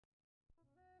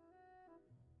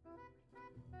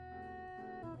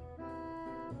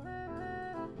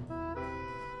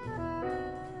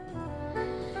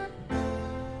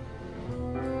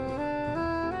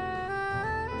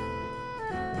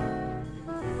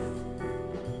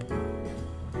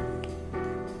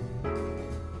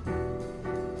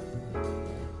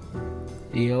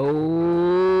Yo,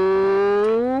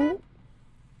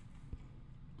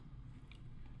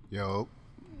 Yo,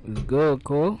 it's good,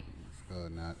 Cole. it's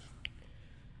good, Notch.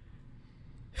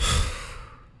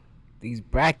 These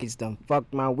brackets done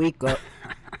fucked my week up,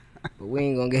 but we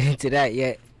ain't gonna get into that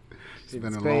yet. It's Shit's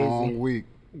been a crazy. long week.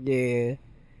 Yeah,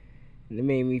 and it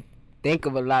made me think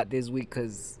of a lot this week,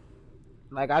 cause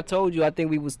like I told you, I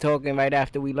think we was talking right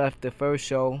after we left the first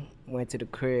show, went to the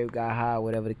crib, got high,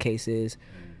 whatever the case is.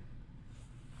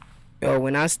 Yo,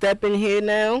 when I step in here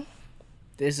now,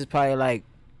 this is probably like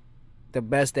the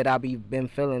best that I've been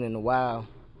feeling in a while.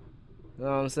 You know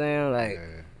what I'm saying? Like,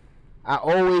 Yeah, I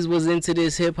always was into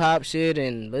this hip hop shit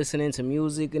and listening to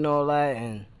music and all that,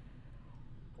 and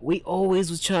we always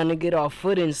was trying to get our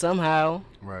footing somehow,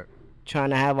 right.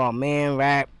 trying to have our man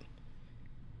rap,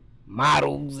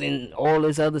 models and all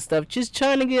this other stuff, just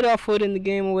trying to get our foot in the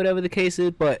game or whatever the case is.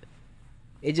 But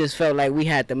it just felt like we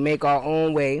had to make our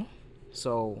own way,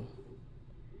 so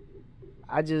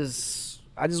I just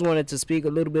wanted to speak a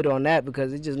little bit on that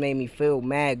because it just made me feel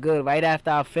mad good right after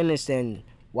I finished and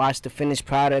watched the finished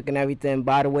product and everything.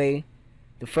 By the way,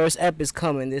 the first ep is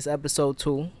coming. This episode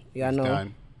 2. Yeah, I It's know.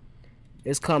 done.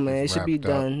 It's coming. It's It should be wrapped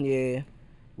up. done. Yeah.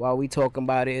 While we talking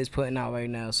about it, it's putting out right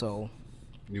now. So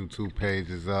YouTube page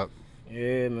is up.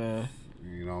 yeah, man,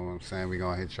 You know what I'm saying? We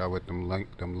gonna hit y'all with them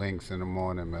links in the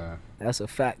morning, man. that's a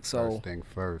fact. First thing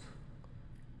first.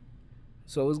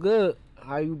 So it's good.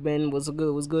 How you been? What's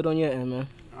good? What's good on your end, man?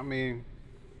 I mean,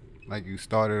 like you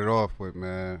started it off with,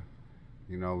 man.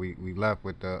 You know, we left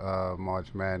with the March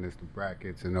Madness, the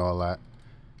brackets, and all that.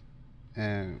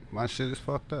 And my shit is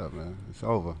fucked up, man. It's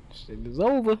over. Shit is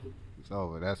over. It's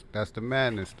over. That's the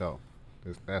madness, though.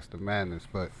 That's the madness.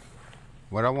 But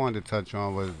what I wanted to touch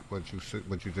on was what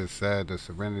you just said, the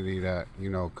serenity that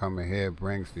coming here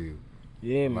brings to you.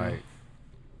 Yeah, man. Like,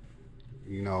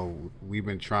 we've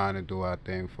been trying to do our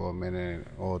thing for a minute,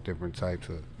 all different types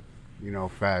of,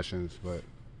 fashions. But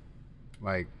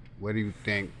like, what do you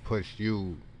think pushed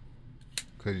you?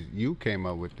 Cause you came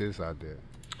up with this idea.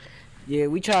 Yeah,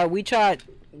 we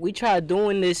tried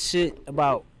doing this shit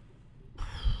about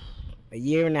a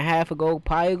year and a half ago,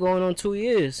 probably going on 2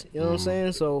 years. You know what I'm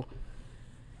saying? So,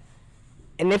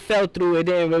 and it fell through. It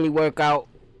didn't really work out,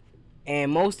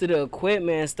 and most of the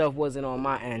equipment and stuff wasn't on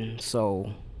my end.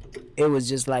 So, it was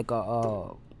just like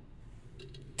a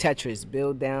Tetris,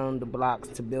 build down the blocks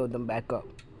to build them back up.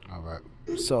 All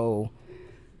right. So,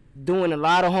 doing a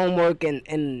lot of homework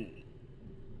and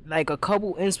like a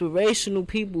couple inspirational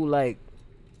people, like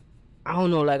I don't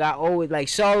know, like I always like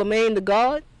Charlemagne the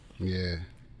God. Yeah.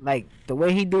 Like the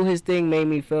way he do his thing made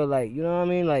me feel like, you know what I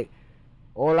mean? Like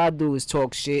all I do is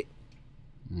talk shit.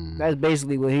 That's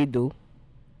basically what he do.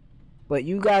 But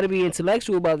you gotta be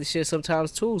intellectual about the shit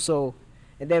sometimes too. So,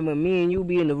 and then when me and you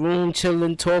be in the room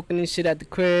chilling, talking and shit at the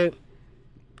crib,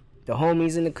 the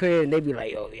homies in the crib, and they be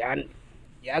like, yo,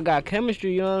 y'all got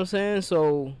chemistry, you know what I'm saying?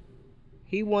 So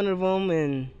he one of them,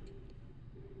 and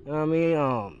you know what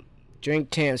I mean?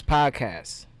 Drink Champs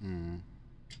podcast.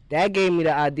 That gave me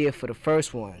the idea for the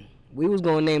first one. We was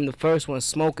gonna name the first one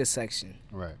Smoker Section.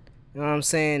 Right. You know what I'm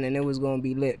saying? And it was gonna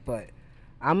be lit, but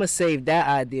I'ma save that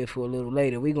idea for a little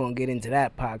later. We gonna get into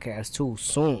that podcast too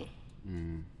soon.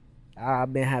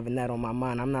 I've been having that on my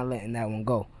mind. I'm not letting that one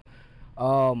go.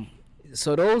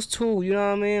 So those two, you know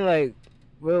what I mean? Like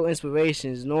real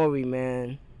inspirations. Nori,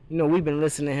 man. You know, we've been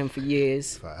listening to him for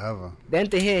years. Forever. Then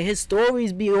to hear his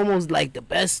stories be almost like the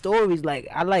best stories. Like,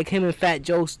 I like him and Fat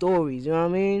Joe's stories, you know what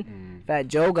I mean? Fat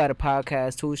Joe got a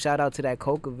podcast, too. Shout out to that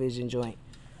Coca Vision joint.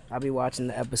 I be watching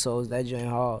the episodes. That joint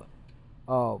hard.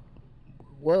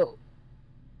 Well,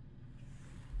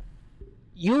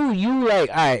 you like,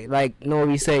 alright, like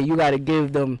Nori said, you got to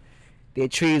give them their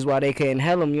trees while they can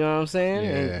inhale them, you know what I'm saying?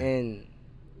 Yeah. And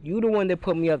you the one that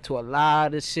put me up to a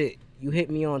lot of shit. You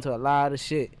hit me on to a lot of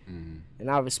shit. And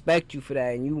I respect you for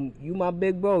that. And you my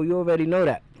big bro. You already know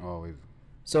that. Always.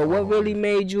 So what really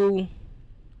made you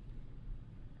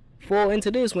fall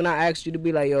into this when I asked you to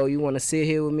be like, yo, you want to sit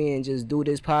here with me and just do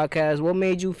this podcast? What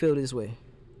made you feel this way?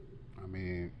 I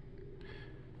mean,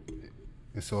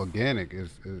 it's organic. It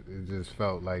just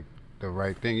felt like the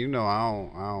right thing. I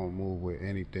don't move with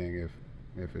anything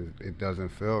if it doesn't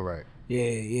feel right.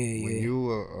 Yeah. When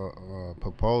you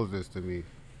proposed this to me,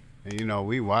 and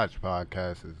we watch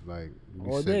podcasts like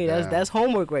all day. That's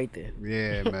homework right there.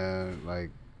 Yeah, man.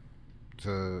 Like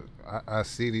I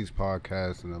see these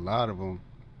podcasts, and a lot of them,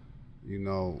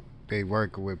 they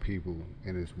working with people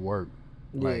and it's work.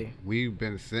 Like we've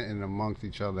been sitting amongst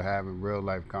each other having real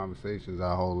life conversations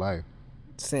our whole life.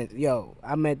 Since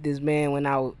I met this man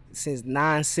since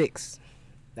 9'6".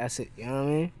 That's it. You know what I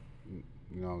mean?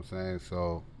 You know what I'm saying?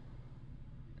 So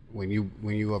when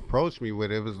you approached me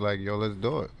with it, it was like, yo, let's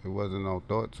do it. It wasn't no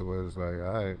thought to it. It's like,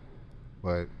 all right,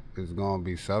 but it's gonna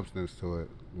be substance to it.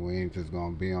 We ain't just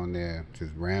gonna be on there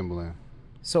just rambling.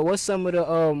 So what's some of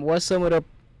the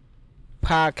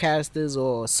podcasters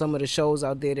or some of the shows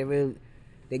out there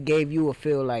that gave you a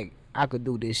feel like I could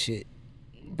do this shit?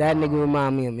 That nigga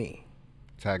remind me of me.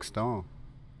 Tax Stone.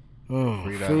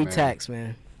 Free Tax,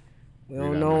 man. We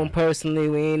don't know him personally.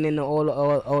 We ain't into all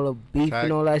the beef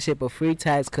and all that shit, but Free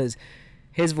Tax, because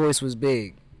his voice was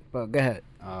big. But go ahead.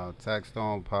 Tax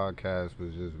Stone podcast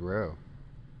was just real.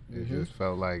 It just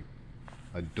felt like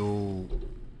a dude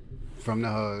from the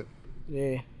hood.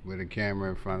 Yeah. With a camera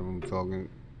in front of him talking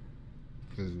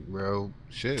just real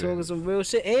shit. Talking some real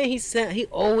shit. And he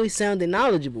always sounded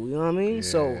knowledgeable, you know what I mean? Yeah,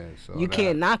 so you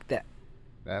can't knock that.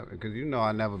 Because you know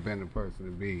I never been the person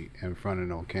to be in front of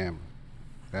no camera.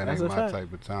 That's ain't my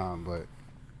type of time, but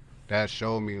that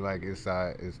showed me like it's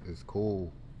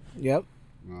cool. Yep.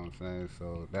 You know what I'm saying?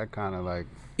 So that kind of like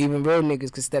even real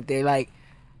niggas could step there like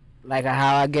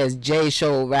how I guess Jay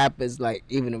showed rappers like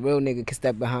even a real nigga could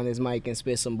step behind his mic and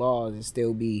spit some bars and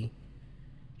still be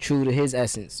true to his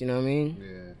essence. You know what I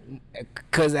mean? Yeah.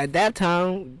 Cause at that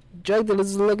time, drug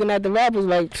dealers was looking at the rappers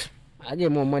like, I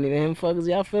get more money than him. Fuckers,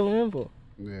 y'all feeling him for?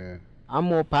 Yeah. I'm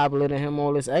more popular than him.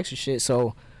 All this extra shit.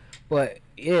 So, but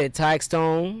yeah, Tax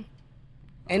Stone.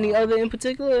 Any other in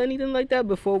particular? Anything like that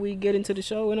before we get into the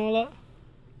show and all that?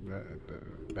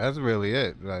 That's really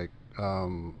it. Like,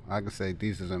 I could say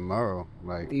Deezus and Murrow.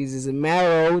 Like Deezus and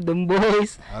Murrow, them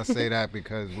boys. I say that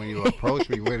because when you approach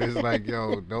me with it, it's like,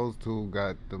 yo, those two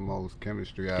got the most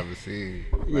chemistry I ever seen,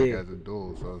 like as a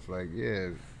duo. So it's like, yeah.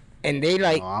 And they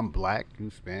like, I'm black,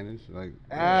 you Spanish, like.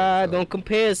 Don't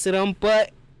compare us to them, but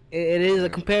it is a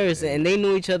comparison. And they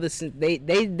knew each other since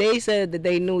they said that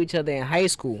they knew each other in high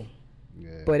school.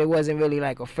 Yeah. But it wasn't really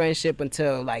like a friendship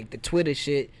until like the Twitter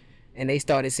shit. And they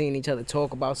started seeing each other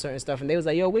talk about certain stuff. And they was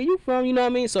like, yo, where you from? You know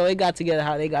what I mean? So they got together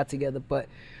how they got together. But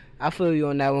I feel you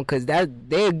on that one because they're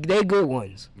good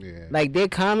ones. Yeah. Like their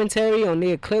commentary on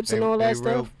their clips and all that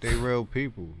stuff. They real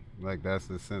people. Like that's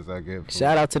the sense I get from.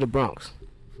 Shout out to the Bronx.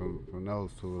 From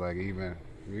those two. Like even,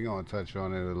 we're going to touch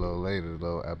on it a little later, the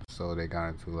little episode they got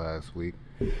into last week.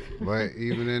 But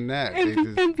even in that,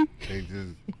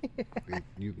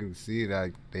 you can see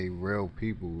that they real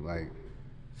people. Like,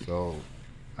 so.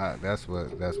 That's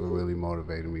what really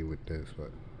motivated me with this.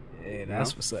 But yeah,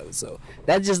 that's what's up. So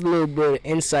that's just a little bit of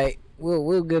insight.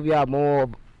 We'll give y'all more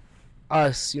of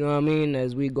us, you know what I mean,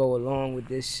 as we go along with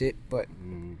this shit. But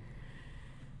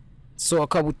saw a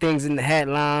couple things in the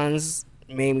headlines,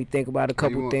 made me think about a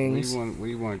couple things. Where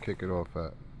you want to kick it off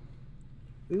at?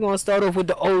 We're gonna start off with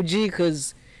the OG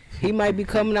because he might be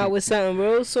coming out with something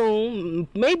real soon.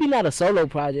 Maybe not a solo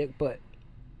project, but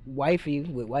Wifey.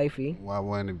 Why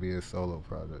wouldn't it be a solo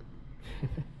project?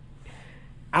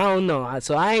 I don't know.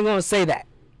 So I ain't gonna say that.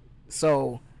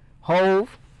 So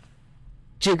Hove,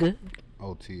 Jigga,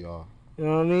 OTR. You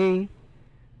know what I mean?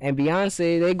 And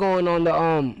Beyonce, they going on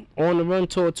the run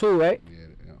tour too, right?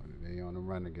 Yeah, they on the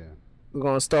run again. We're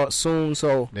gonna start soon,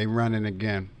 so they running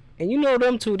again. And you know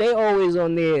them two, they always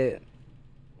on their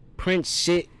Prince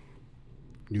shit.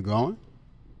 You going?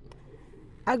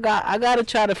 I gotta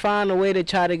try to find a way to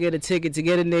try to get a ticket to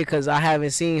get in there because I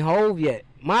haven't seen Hove yet.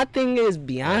 My thing is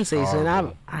Beyonce,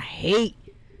 son. I hate.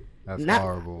 That's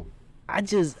horrible. I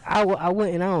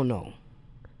went and I don't know.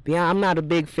 I'm not a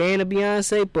big fan of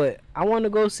Beyonce, but I want to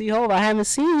go see Hove. I haven't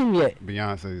seen him yet.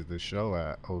 Beyonce's the show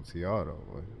at OTR though.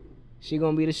 Boy. She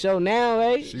gonna be the show now,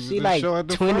 right? She like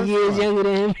 20 years younger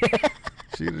than him.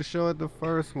 She the show at the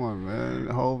first one, man.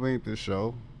 Hove ain't the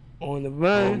show. On the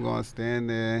run. I'm gonna stand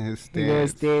there in his stance. He gonna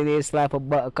stand there, slap a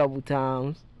butt a couple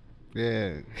times.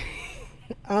 Yeah.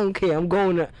 I don't care. I'm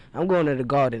going to the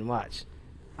Garden. Watch.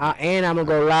 And I'm gonna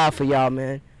go live for y'all,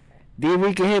 man.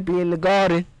 Dricanhippie in the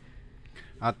Garden.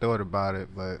 I thought about it,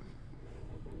 but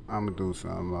I'm gonna do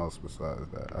something else besides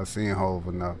that. I seen Hove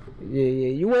enough. Yeah.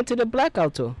 You went to the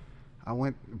Blackout tour. I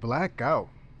went Blackout.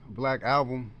 Black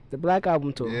album. The Black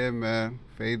Album tour. Yeah, man.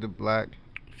 Fade to Black.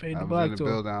 Fade to Black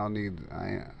tour. Building.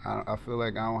 I feel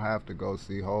like I don't have to go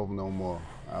see Hove no more.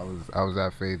 I was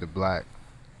at Fade to Black.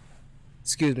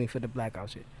 Excuse me for the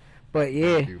Blackout shit, but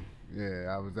yeah.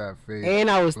 Yeah, I was at Fade. And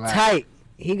I was tight.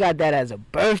 He got that as a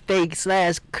birthday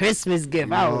 / Christmas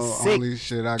gift. I was sick. Only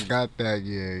shit I got that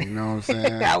year. You know what I'm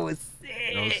saying? I was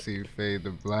sick. Go see Fade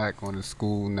to Black on a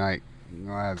school night. You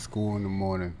know, I had school in the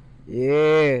morning. Yeah.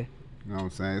 You know what I'm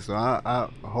saying? So I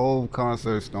whole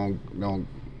concerts don't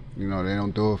you know, they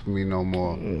don't do it for me no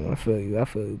more. I feel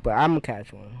you. But I'm gonna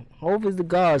catch one. Hove is the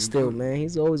God still, man.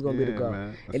 He's always gonna be the God.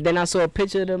 Man. And then I saw a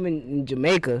picture of them in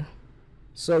Jamaica.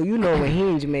 So you know when he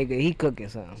in Jamaica, he cooking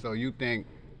something. So you think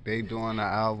they doing the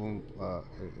album?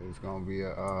 It's gonna be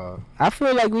a. I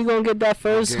feel like we gonna get that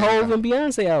first Hov and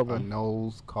Beyonce album. A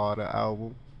Knowles Carter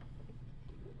album.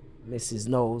 Mrs.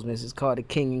 Knowles, Mrs. Carter,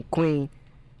 King and Queen.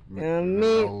 You know what I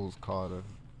mean? Knowles Carter.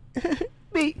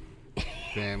 Me.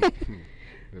 Family.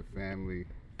 The family.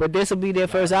 But this will be their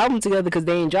first album together because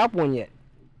they ain't dropped one yet.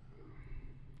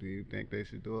 Do you think they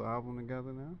should do an album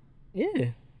together now?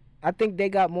 Yeah. I think they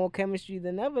got more chemistry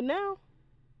than ever now.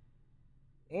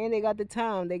 And they got the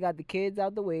time. They got the kids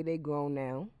out the way. They grown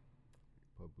now.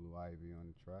 Put Blue Ivy on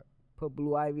the track. Put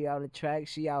Blue Ivy on the track.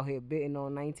 She out here bidding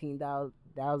on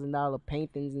 $19,000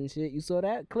 paintings and shit. You saw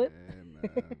that clip? Yeah,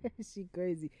 man. She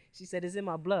crazy. She said, it's in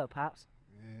my blood, Pops.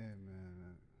 Yeah,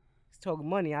 man. It's talking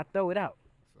money. I throw it out.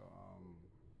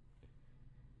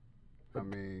 So, I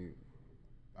mean,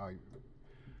 I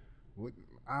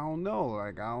don't know.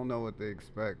 Like, I don't know what they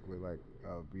expect with, like,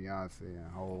 Beyonce and a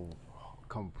whole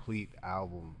complete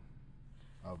album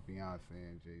of Beyonce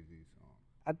and Jay-Z songs.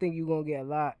 I think you're going to get a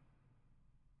lot.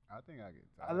 I think I get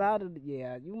tired. A lot of,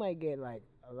 you might get, like,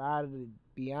 a lot of the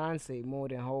Beyonce more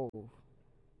than Hov.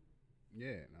 Yeah,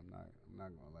 and I'm not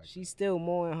gonna like. She's still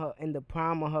more in the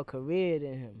prime of her career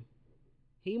than him.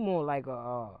 He more like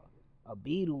a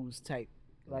Beatles type.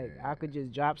 Like I could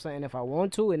just drop something if I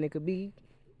want to, and it could be,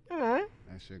 alright.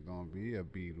 That shit gonna be a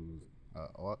Beatles,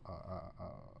 a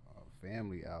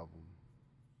family album.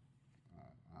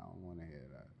 I don't want to hear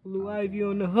that. Blue Ivy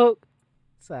on the hook.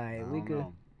 Sorry, we could.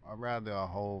 I'd rather a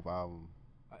Hov album.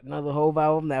 Another Hov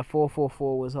album. That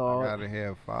 444 was hard. I gotta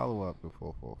hear a follow up to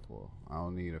 444. I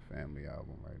don't need a family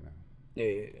album right now.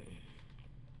 Yeah.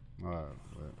 Alright,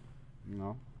 but you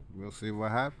know, we'll see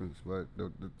what happens. But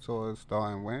the tour is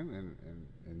starting when?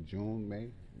 In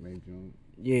June, June.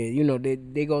 Yeah, you know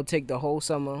they gonna take the whole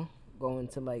summer, go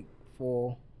into like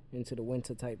fall, into the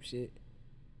winter type shit.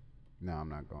 No, I'm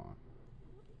not going.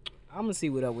 I'm gonna see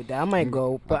what up with that. I might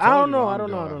go, but I don't know. I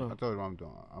don't know. I told you what I'm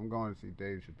doing. I'm going to see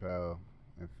Dave Chappelle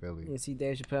in Philly. Yeah, see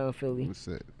Dave Chappelle in Philly. That's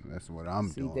it. That's what I'm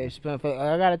doing. See Dave Chappelle in Philly.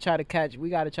 We gotta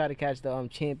try to catch the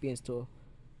Champions tour.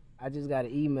 I just got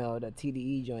an email, the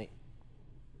TDE joint.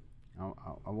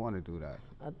 I want to do that.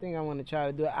 I think I want to try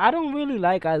to do it. I don't really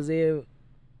like Isaiah.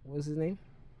 What's his name?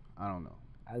 I don't know.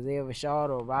 Isaiah Rashad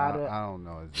or Ryder. I don't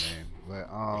know his name, but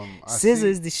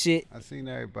SZA's the shit. I seen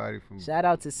everybody from. Shout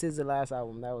out to SZA last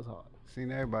album. That was hard.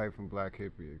 Seen everybody from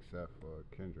Dricanhippie except for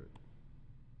Kendrick.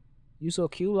 You saw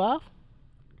Q live?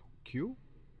 Q?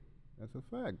 That's a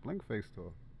fact. Blinkface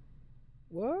tour.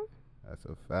 What? That's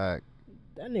a fact.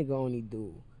 That nigga only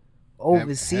do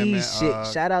overseas shit.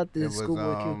 Shout out to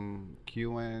Schoolboy Q.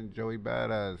 Q and Joey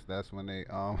Badass. That's when they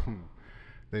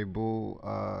boo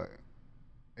A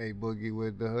Boogie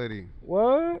with the hoodie.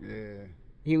 What? Yeah.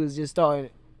 He was just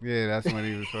starting. Yeah, that's when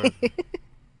he was starting.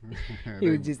 He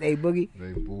was just A Boogie.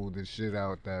 They booed the shit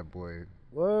out that boy.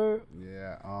 Word.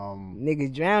 Yeah.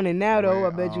 Niggas drowning now though. I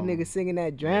bet you niggas singing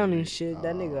that drowning shit.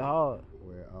 That nigga hard.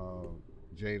 Where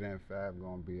Jada and Fab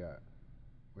gonna be at?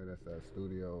 Where that's that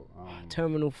studio?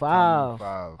 Terminal 5.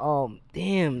 Terminal 5.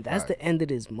 Damn, that's the end of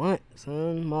this month,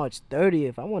 son. March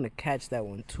 30th. I want to catch that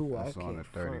one too. That's on the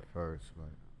 31st, but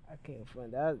I can't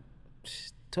find that.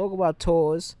 Talk about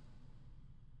tours.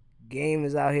 Game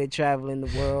is out here traveling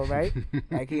the world, right?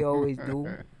 Like he always do.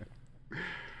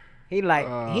 He like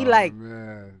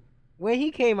man. when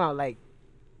he came out, like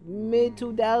mid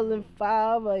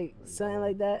 2005, like something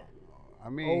like that. I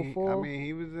mean,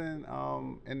 he was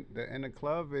in the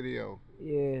club video.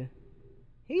 Yeah,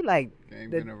 he like in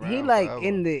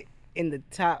the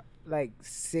top like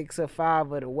 6 or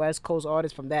 5 of the West Coast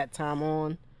artists from that time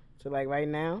on to like right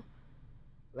now.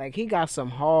 Like he got some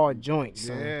hard joints.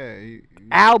 Yeah,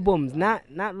 albums, not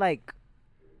like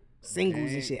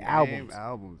singles and shit.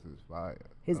 Albums is fire.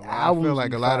 His albums. I feel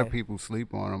like a lot of people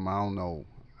sleep on him. I don't know.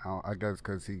 I guess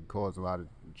because he caused a lot of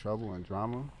trouble and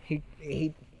drama. He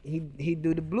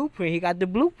do the blueprint. He got the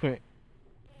blueprint.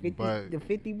 The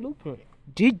 50 blueprint.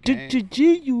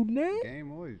 You know.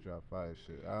 Game always drop fire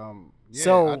shit.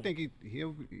 So I think he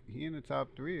in the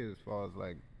top 3 as far as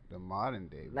like the modern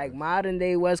day. Like modern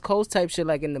day West Coast type shit,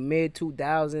 like in the mid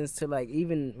 2000s to like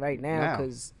even right now,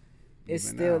 because it's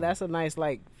still that's a nice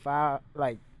like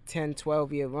 10,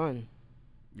 12 year run.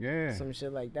 Yeah. Some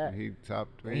shit like that. He top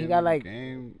 3. He got like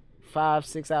game. 5,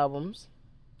 6 albums.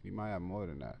 He might have more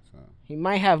than that, son. He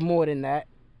might have more than that.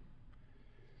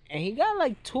 And he got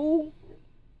like 2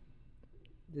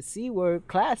 the C word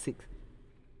classics.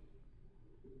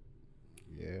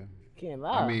 Yeah. Can't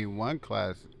lie. I mean, one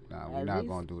classic. Nah, we're not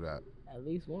gonna do that. At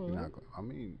least one. Right? I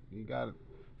mean, he got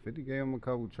 50 gave him a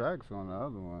couple tracks on the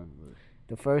other one. But.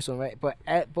 The first one, right? But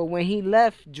when he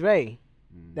left Dre,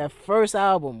 That first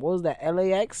album, what was that?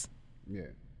 LAX.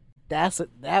 Yeah.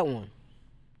 That one.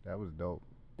 That was dope.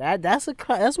 That's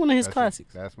one of his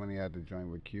classics. That's when he had to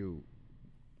join with Cube.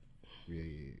 Yeah.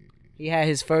 He had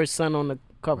his first son on the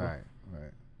cover.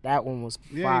 Right. That one was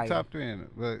fire. Yeah, he top 3 in it.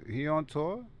 But he on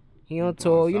tour? He on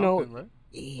tour, right?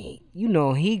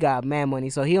 He got mad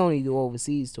money, so he only do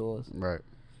overseas tours. Right.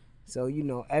 So,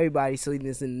 everybody seeing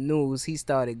this in the news. He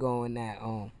started going that,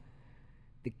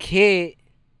 the kid,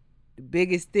 the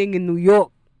biggest thing in New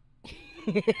York.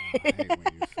 I hate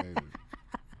when you say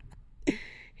this.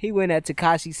 He went at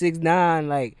Tekashi 6ix9ine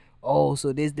like, oh,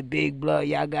 so this the big blood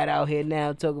y'all got out here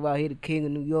now, talking about he the king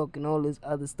of New York and all this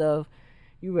other stuff.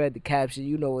 You read the caption,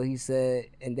 you know what he said,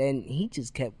 and then he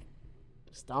just kept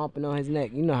stomping on his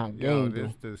neck. You know how game do.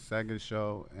 This the second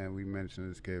show, and we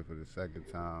mentioned this kid for the second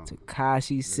time.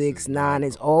 Tekashi 6ix9ine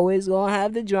is always gonna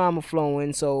have the drama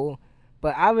flowing. So,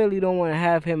 but I really don't want to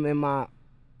have him in my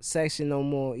section no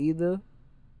more either.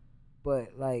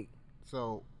 But like,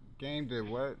 so Game did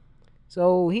what?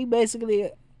 So he basically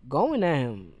going at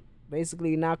him,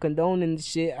 basically not condoning the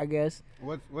shit. I guess.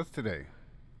 What's today?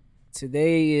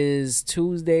 Today is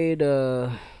Tuesday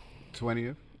the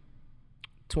 20th.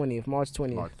 March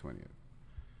 20th. March 20th.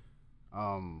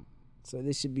 So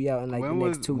this should be out in like the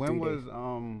next 2-3 days. When was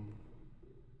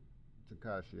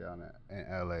Tekashi out in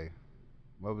LA?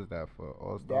 What was that for?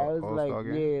 All-Star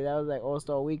game? Yeah, that was like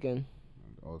All-Star weekend.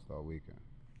 All-Star weekend.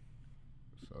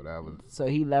 So that was. So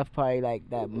he left probably like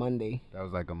that Monday. That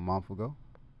was like a month ago.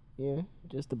 Yeah,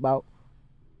 just about.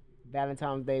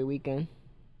 Valentine's Day weekend,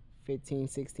 15,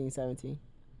 16, 17.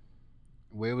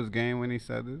 Where was Game when he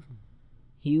said this?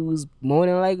 He was more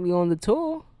than likely on the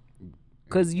tour.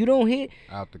 Cause you don't hear.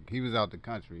 He was out the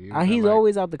country. He's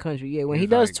always out the country. Yeah, when he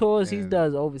does tours, he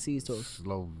does overseas tours.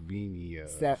 Slovenia.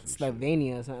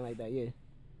 Slovenia or something like that. Yeah.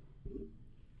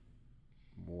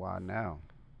 Why now?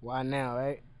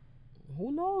 Right?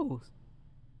 Who knows?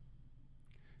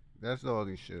 That's all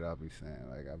these shit I be saying.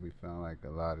 Like I be feeling like a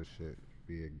lot of shit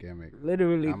be a gimmick.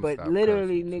 Literally,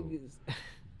 niggas.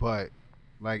 But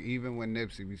like even when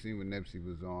Nipsey, we seen when Nipsey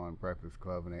was on Breakfast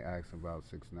Club and they asked him about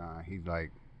 6ix9ine, he's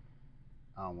like,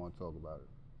 I don't want to talk about it.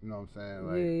 You know what I'm saying?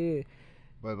 Like, yeah.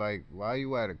 But like, why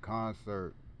you at a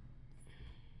concert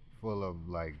full of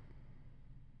like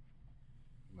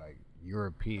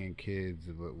European kids,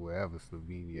 wherever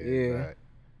Slovenia is at?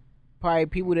 Probably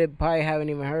people that probably haven't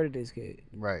even heard of this kid.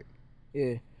 Right.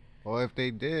 Yeah. Or if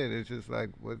they did, it's just like,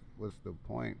 what's the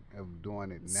point of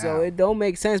doing it now? So it don't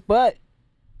make sense, but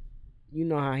you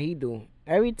know how he do.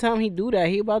 Every time he do that,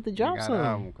 he about to drop something. An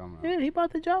album coming out. Yeah, he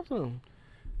about to drop something.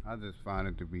 I just find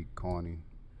it to be corny.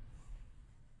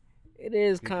 It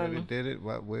is kind of. Did it?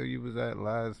 Where you was at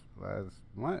last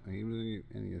month? He was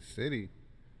in your city,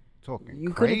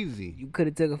 talking crazy. You could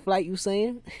have took a flight. You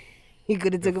saying? He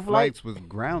could have took a flight. Flights was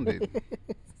grounded.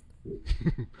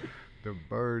 The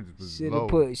birds was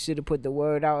low. Should have put the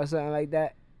word out or something like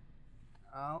that.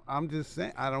 I'm just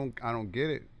saying. I don't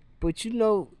get it. But you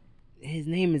know, his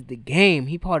name is The Game.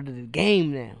 He part of the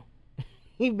game now.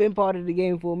 He been part of the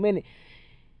game for a minute.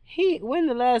 When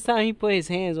the last time he put his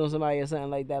hands on somebody or something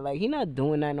like that? Like, he not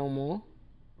doing that no more.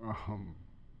 I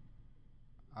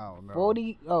don't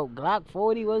know. Glock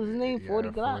 40, what was his name? Yeah, 40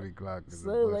 Glock. 40 Glock.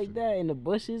 So like that in the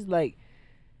bushes, like.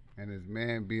 And his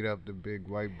man beat up the big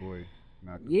white boy.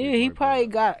 He probably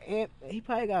got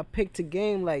picked to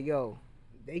game. Like, yo,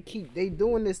 they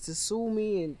doing this to sue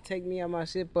me and take me out my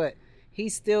shit, but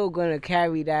he's still gonna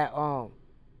carry that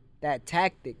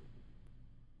tactic.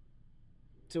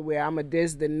 To where I'ma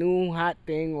diss the new hot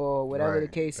thing or whatever the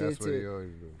case is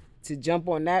to jump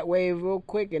on that wave real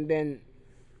quick and then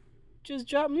just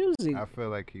drop music. I feel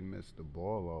like he missed the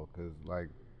ball though, cause like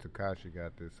Tekashi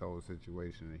got this whole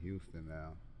situation in Houston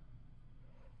now.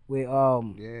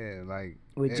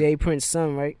 With Jay Prince's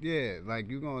son, right? Yeah, like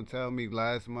you gonna tell me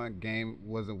last month Game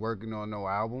wasn't working on no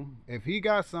album? If he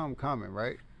got something coming,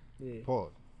 right? Yeah.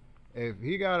 Pause. If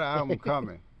he got an album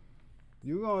coming,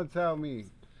 you gonna tell me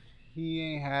he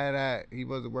ain't had that? He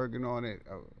wasn't working on it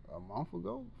a month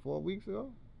ago, 4 weeks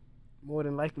ago. More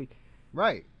than likely.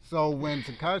 Right. So when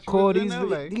Tekashi was in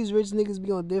LA, these rich niggas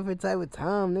be on different type of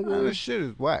time, nigga. This shit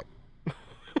is whack.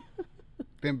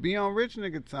 Then be on rich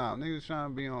nigga time. Niggas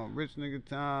trying to be on rich nigga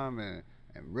time and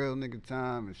real nigga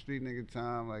time and street nigga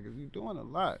time. Like, if you doing a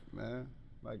lot, man,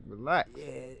 like, relax.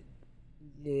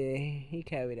 Yeah, he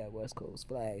carried that West Coast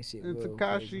flag shit. And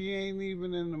Tekashi ain't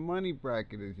even in the money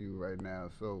bracket as you right now,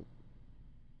 so.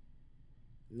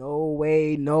 No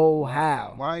way, no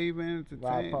how. Why even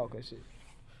entertain? Rob Parker shit.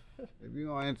 If you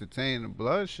gonna entertain the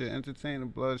blood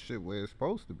shit where it's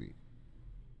supposed to be.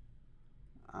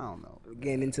 I don't know.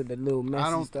 Getting into the little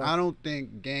messy stuff. I don't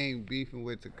think Game beefing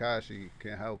with Tekashi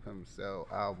can help him sell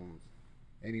albums.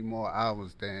 Any more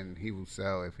albums than he will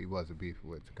sell if he wasn't beefing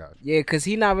with Tekashi. Yeah, because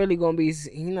he not really going to be...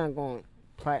 He not going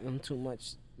platinum too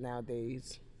much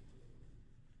nowadays.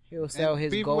 He'll sell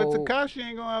his beefing gold. With Tekashi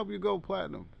ain't going to help you go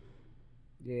platinum.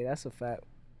 Yeah, that's a fact.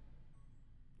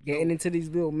 Getting into these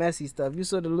little messy stuff. You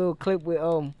saw the little clip with...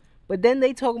 But then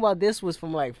they talk about this was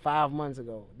from like 5 months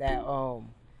ago. That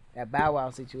Bow Wow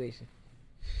situation.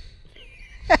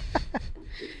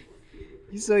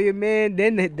 You saw your man.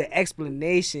 Then the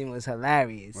explanation was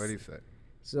hilarious. What did he say?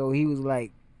 So he was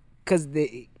like, cause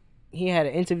he had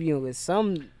an interview with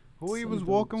some. Who he was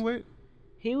walking with?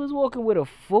 He was walking with a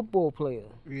football player.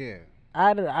 Yeah.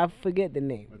 I forget the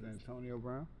name. Was it Antonio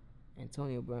Brown?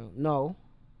 Antonio Brown. No.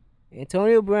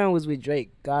 Antonio Brown was with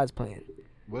Drake. God's plan.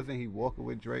 Wasn't he walking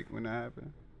with Drake when that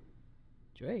happened?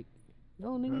 Drake?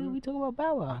 No, nigga, we talking about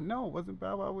Bow Wow. No, wasn't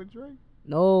Bow Wow with Drake?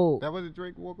 No. That wasn't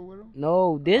Drake walking with him?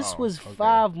 No, this was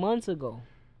 5 months ago.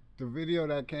 The video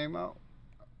that came out?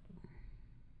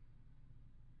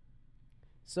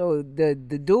 So the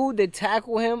dude that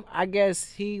tackled him, I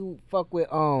guess he fuck with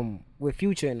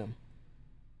Future in him.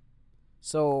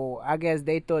 So I guess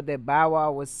they thought that Bow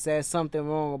Wow said something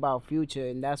wrong about Future,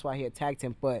 and that's why he attacked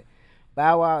him. But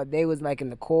Bow Wow, they was like in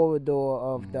the corridor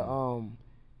of the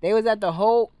they was at the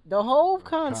whole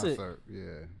concert.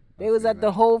 Yeah. They was at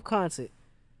the whole concert.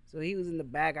 So he was in the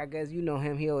back. I guess you know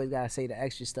him. He always gotta say the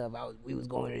extra stuff. We was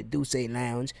going to the Duce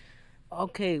Lounge.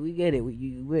 Okay, we get it.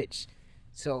 You rich.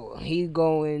 So he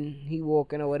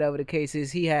walking or whatever the case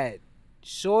is. He had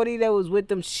shorty that was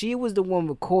with him. She was the one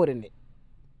recording it.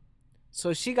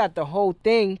 So she got the whole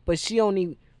thing, but she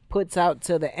only puts out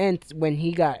to the end when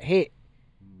he got hit,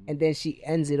 and then she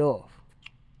ends it off.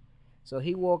 So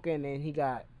he walking and he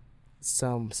got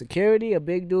some security, a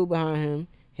big dude behind him,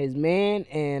 his man,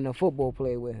 and a football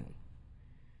player with him.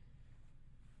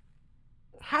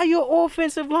 How your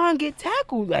offensive line get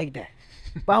tackled like that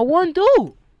by one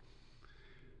dude?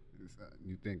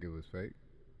 You think it was fake?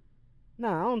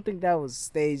 Nah, I don't think that was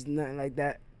staged, nothing like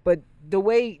that. But the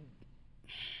way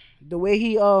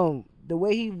he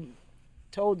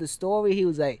told the story, he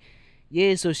was like,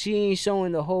 yeah, so she ain't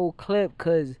showing the whole clip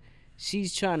because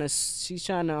she's trying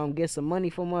to get some money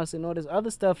from us and all this other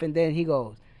stuff. And then he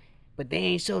goes, but they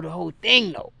ain't show the whole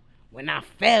thing though. When I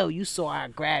fell, you saw I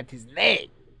grabbed his leg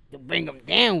to bring him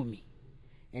down with me,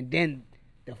 and then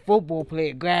the football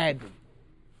player grabbed him,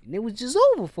 and it was just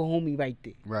over for homie right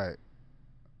there. Right.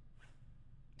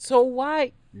 So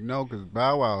why? You know, cause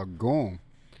Bow Wow a goon.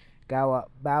 Bow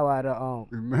Wow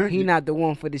he not the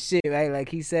one for the shit, right? Like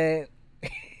he said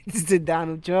to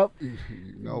Donald Trump.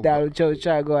 Donald Trump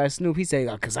tried to go at Snoop. He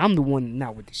said, cause I'm the one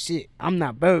not with the shit. I'm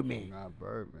not Birdman. Not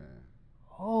Birdman.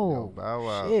 Oh, Bow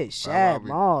Wow, shit. Shad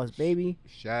Moss, baby.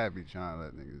 Shad be trying to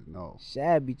let niggas know.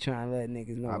 Shad be trying to let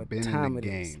niggas know what time it is. I've been in the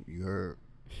game, you heard?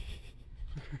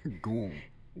 Goon.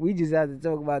 We just have to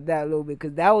talk about that a little bit,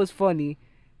 because that was funny.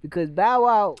 Because Bow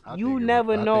Wow, you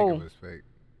never know. I think it was fake.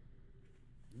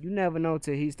 You never know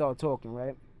till he start talking,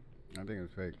 right? I think it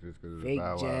was fake just because fake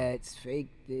Bow Wow. Jets,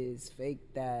 fake this, fake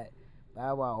that.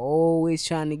 Bow Wow always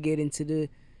trying to get into the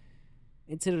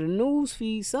news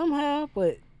feed somehow,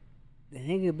 but the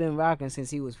nigga been rocking since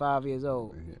he was 5 years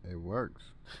old. It works.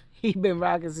 He been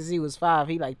rocking since he was 5.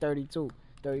 He like 32,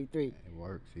 33. It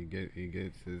works. He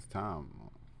gets his time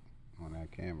on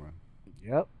that camera.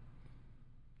 Yep.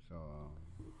 So,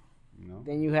 you know.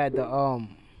 Then you had the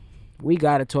we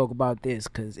gotta talk about this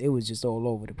because it was just all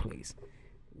over the place.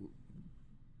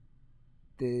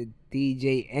 The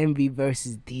DJ Envy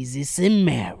versus Jesus and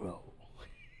Marrow.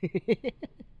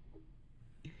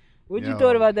 What you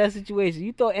thought about that situation?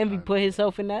 You thought Envy put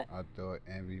himself in that? I thought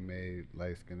Envy made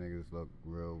light-skinned niggas look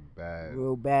real bad.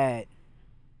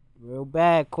 Real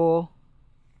bad, Cole.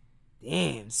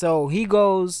 Damn. So he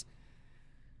goes.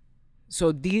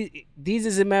 So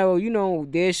Jesus and Marrow, you know,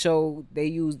 their show, they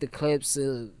use the clips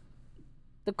of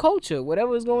the culture.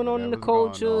 Whatever's going on in the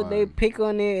culture, they pick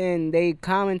on it and they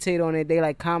commentate on it. They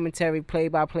like commentary,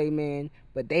 play-by-play, man.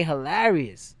 But they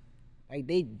hilarious. Like,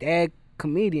 they dead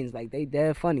comedians. Like, they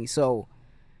dead funny. So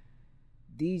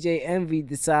DJ Envy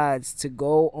decides to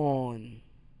go on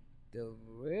The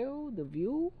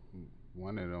View?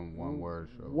 One of them one-word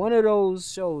shows. One of those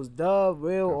shows, The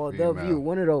Real or The View.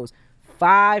 One of those.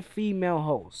 5 female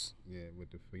hosts. Yeah, with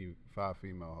the 5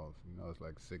 female hosts. You know, it's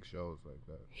like 6 shows like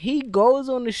that. He goes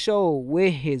on the show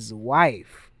with his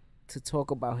wife to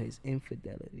talk about his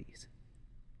infidelities.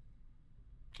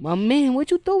 My man,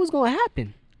 what you thought was going to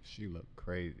happen? She looked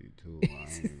crazy, too. I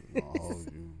ain't gonna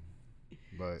hold you.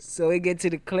 But so it get to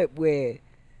the clip where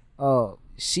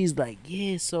she's like,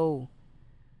 yeah, so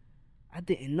I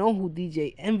didn't know who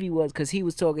DJ Envy was, because he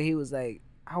was talking. He was like,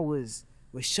 I was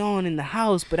with Sean in the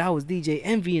house, but I was DJ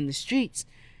Envy in the streets.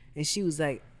 And she was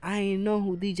like, I didn't know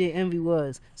who DJ Envy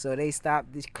was. So they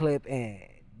stopped this clip, and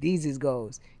Deezus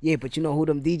goes, yeah, but you know who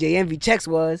them DJ Envy checks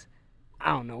was?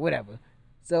 I don't know, whatever.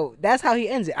 So that's how he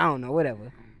ends it. I don't know,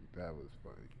 whatever. That was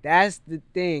funny. That's the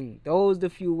thing. Those the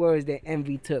few words that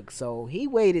Envy took. So he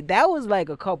waited. That was like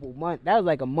a couple months. That was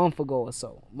like a month ago or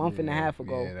so. Month and a half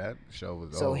ago. Yeah, that show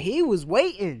was So old. he was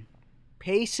waiting.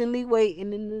 Patiently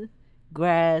waiting in the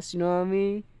grass. You know what I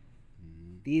mean?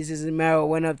 Deezus and Mero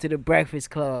went up to the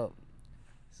Breakfast Club.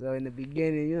 So in the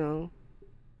beginning, you know,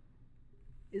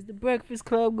 it's the Breakfast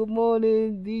Club. Good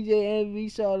morning. DJ Envy,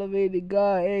 Charlamagne the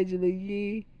God, Angela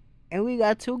Yee. And we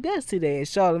got 2 guests today. And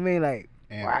Charlamagne like,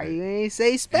 why you ain't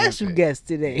say special guest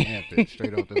today?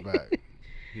 Straight off the back.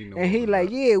 And he like,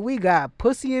 yeah, we got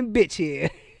Pussy and Bitch here.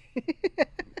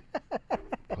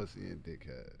 Pussy and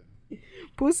Dickhead.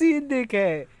 Pussy and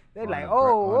Dickhead. They're like, on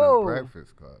whoa. the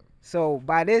Breakfast Club. So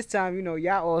by this time, you know,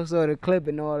 y'all all saw the clip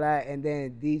and all that. And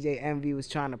then DJ Envy was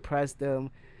trying to press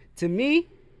them. To me,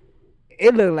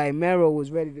 it looked like Mero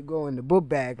was ready to go in the book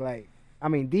bag. Like, I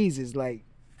mean, Deezus like,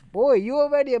 boy, you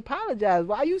already apologized.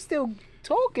 Why are you still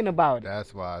talking about it?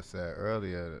 That's why I said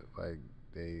earlier, like,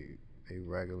 they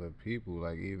regular people,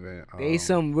 like, even they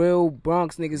some real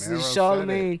Bronx niggas. Mero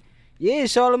Charlamagne, yeah,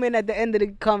 Charlamagne at the end of the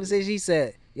conversation, he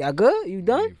said, y'all good? You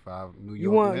done?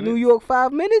 You want minutes? New York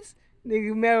 5 minutes?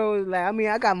 Nigga, Mero was like, I mean,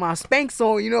 I got my Spanx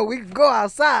on, you know, we can go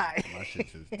outside. My shit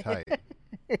is tight.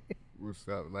 What's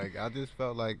up? Like, I just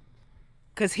felt like,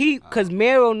 Cause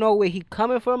Mero know where he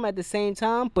coming from at the same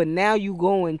time, but now you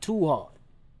going too hard.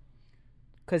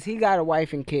 Cause he got a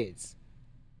wife and kids.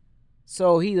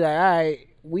 So he's like, all right,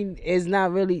 it's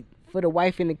not really for the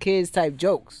wife and the kids type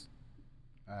jokes.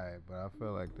 all right, but I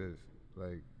feel like this,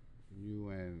 like, you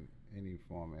in any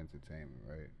form of entertainment,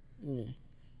 right? Yeah.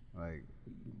 Like,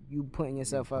 You putting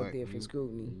yourself out there for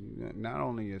scrutiny. Not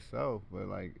only yourself, but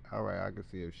like, all right, I could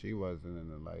see if she wasn't in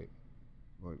the light.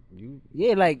 But you,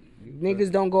 yeah, like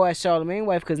niggas don't go at Charlamagne's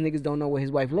wife because niggas don't know what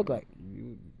his wife look like.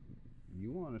 You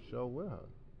want to show with her.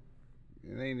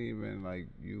 It ain't even like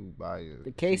you buy it.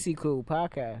 The Casey Crew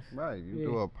podcast. Right, you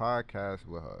do a podcast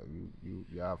with her.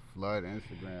 Y'all flood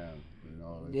Instagram,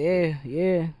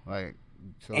 Yeah. Like,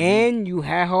 so and you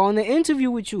had her on the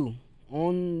interview with you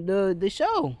on the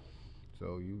show.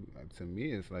 So to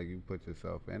me, it's like you put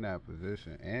yourself in that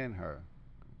position and her.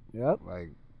 Yep.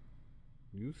 Like,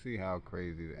 you see how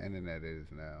crazy the internet is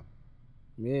now.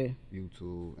 Yeah.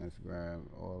 YouTube, Instagram,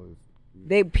 all this.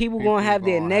 People gonna have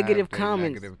their negative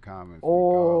comments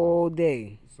all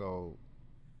day. So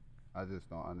I just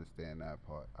don't understand that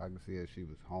part. I can see if she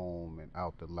was home and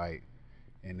out the light,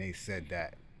 and they said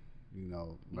that,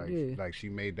 like she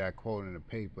made that quote in the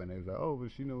paper, and they was like, oh,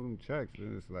 but she know them checks,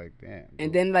 and it's like, damn.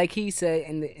 And then like he said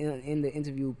in the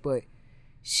interview, but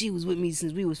she was with me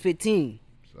since we was 15.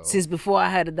 Since before I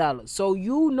had $1. So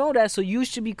you know that, so you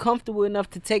should be comfortable enough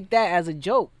to take that as a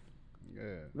joke.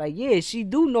 Yeah. Like, yeah, she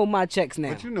do know my checks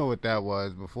now. But you know what that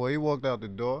was before he walked out the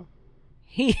door?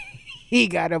 He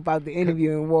got up out the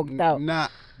interview and walked out. Nah,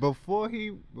 before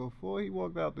he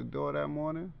walked out the door that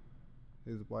morning,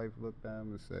 his wife looked at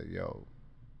him and said, yo,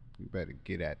 you better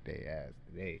get at their ass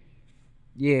today.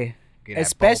 Yeah.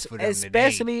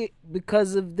 Especially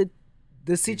because of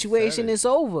the situation is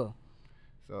over.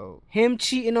 So him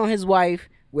cheating on his wife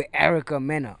with Erica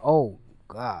Mena. Oh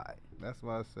God. That's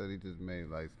why I said he just made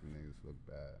light-skinned niggas look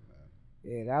bad, man.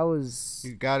 Yeah, that was.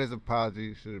 He got his apology.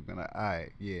 He should have been like, all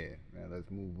right, yeah, man, let's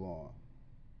move on.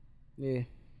 Yeah.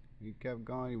 He kept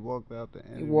going. He walked out the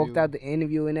interview. He walked out the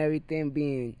interview and everything,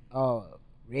 being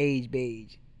beige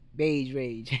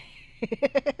rage.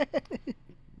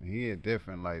 He a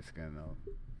different light skin though.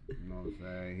 You know what I'm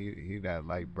saying? He that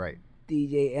light bright.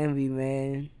 DJ Envy,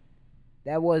 man.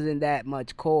 That wasn't that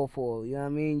much call for. You know what I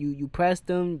mean? You pressed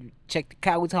them, you checked the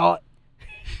cow's heart.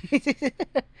 I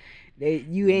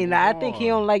think he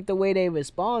don't like the way they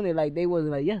responded. Like they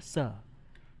wasn't like, yes sir.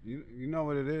 You know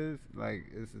what it is?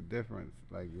 Like, it's a difference.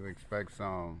 Like, you expect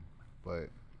some, but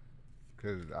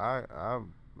cause I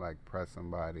like pressed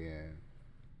somebody and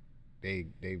they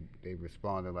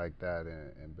responded like that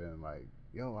and been like,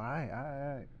 yo,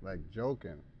 I like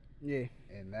joking. Yeah.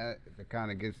 And that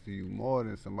kind of gets to you more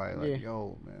than somebody like,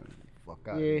 yo, man, fuck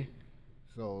out. Yeah.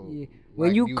 So when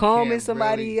like, you calming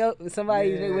somebody else,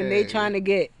 when they trying to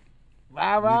get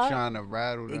rah-rah, you trying to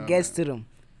rattle them. It gets to them.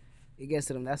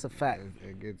 That's a fact.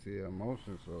 It gets to your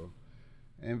emotions. So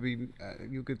Envy,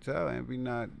 you could tell Envy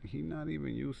he not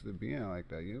even used to being like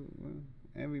that.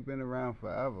 Envy been around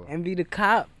forever. Envy the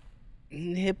cop.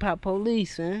 Hip hop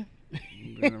police, man.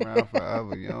 Been around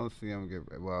forever. You don't see him get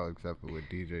except for with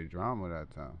DJ Drama that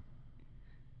time.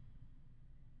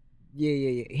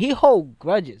 Yeah. He hold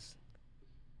grudges.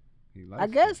 He I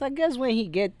guess when he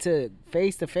get to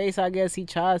face, I guess he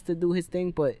tries to do his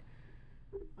thing, but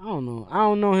I don't know. I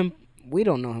don't know him. We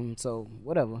don't know him, so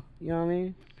whatever. You know what I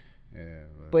mean? Yeah.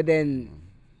 But then,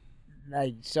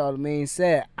 like Charlamagne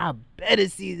said, I better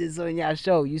see this on y'all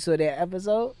show. You saw that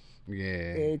episode?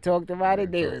 Yeah. They talked about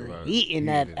it. They was eating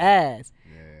that ass.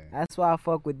 Yeah. That's why I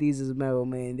fuck with these as Mero,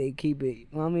 man. They keep it. You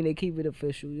know what I mean? They keep it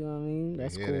official. You know what I mean?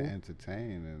 That's cool. They here to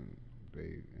entertain, and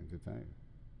they entertain.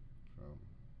 So.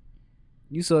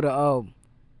 You saw the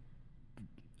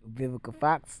Vivica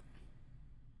Fox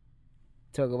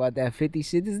talk about that 50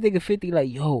 shit. This nigga 50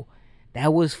 like, yo,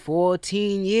 that was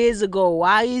 14 years ago.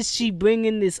 Why is she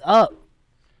bringing this up?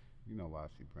 You know why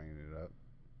she bringing it up?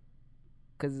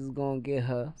 Because it's going to get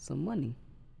her some money.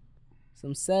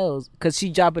 Some sales. Because she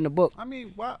dropping the book. I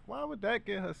mean, why would that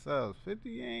get her sales?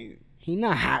 50 ain't... He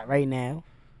not hot right now.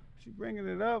 She bringing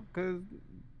it up because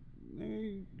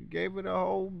you gave her the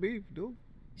whole beef, dude.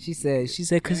 She said,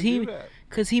 cause he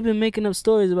been making up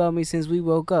stories about me since we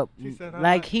woke up. She said,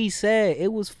 like he said,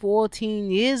 it was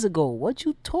 14 years ago. What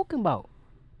you talking about?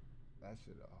 That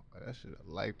shit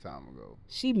a lifetime ago.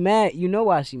 She mad. You know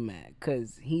why she mad?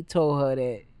 Cause he told her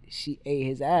that she ate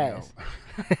his ass.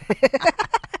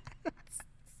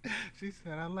 She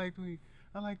said, I like to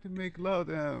make love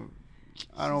to him.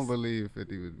 I don't believe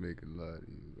 50 was making love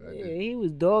to you. He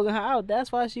was dogging her out.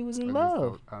 That's why she was in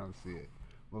love. I don't see it.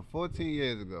 But 14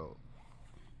 years ago,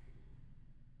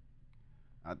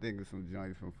 I think it's some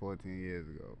joints from 14 years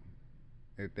ago.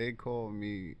 If they called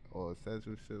me or said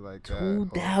some shit like that,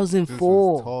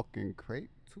 2004. Was talking crazy.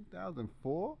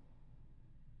 2004?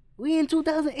 We in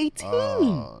 2018.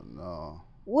 Oh no.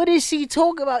 What is she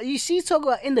talking about? She talking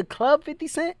about in the club, 50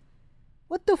 Cent?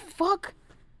 What the fuck?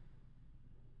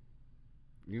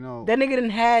 You know that nigga done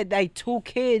had like 2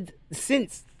 kids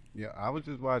since. Yeah, I was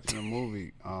just watching a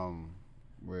movie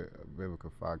with Vivica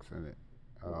Fox in it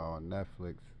on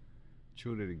Netflix.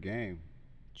 True to the Game.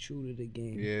 True to the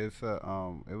Game. Yeah, it's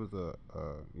it was a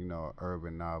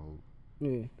urban novel.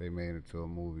 Yeah. They made it to a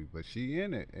movie, but she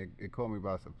in it. It caught me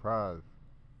by surprise.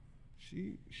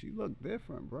 She looked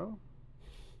different, bro.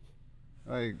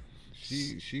 Like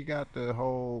she got the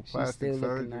whole plastic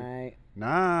surgery. Looking right.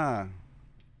 Nah.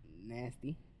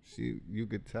 Nasty. You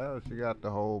could tell she got the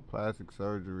whole plastic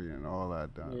surgery and all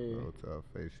that done to her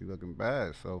face. She looking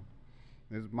bad, so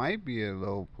this might be a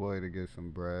little ploy to get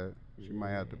some bread. She might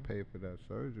have to pay for that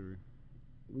surgery.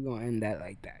 We're gonna end that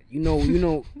like that. You know,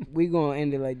 we gonna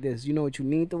end it like this. You know what you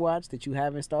need to watch that you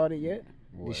haven't started yet?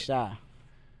 What? The Shy.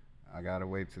 I gotta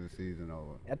wait till the season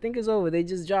over. I think it's over. They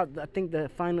just dropped. I think the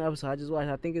final episode I just watched.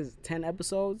 I think it's 10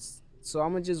 episodes. So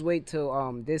I'm gonna just wait till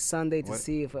this Sunday to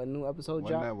see if a new episode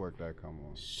drops. What network that come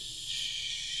on?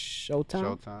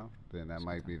 Showtime. Showtime. Then that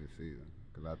might be the season.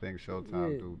 Cause I think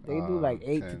Showtime they do like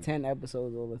 8 to 10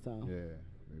 episodes all the time. Yeah.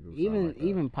 They do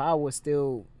even Power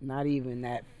still not even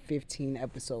at 15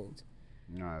 episodes.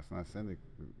 No, it's not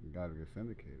syndicated. You gotta get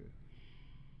syndicated.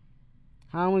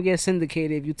 How am I gonna get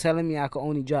syndicated if you telling me I could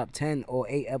only drop 10 or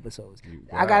 8 episodes?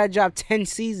 I gotta drop 10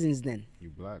 seasons then. You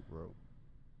black, bro.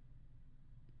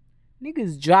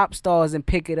 Niggas drop stars and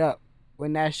pick it up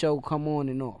when that show come on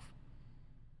and off.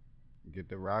 Get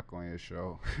The Rock on your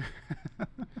show.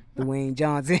 Dwayne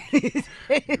Johnson.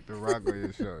 Get The Rock on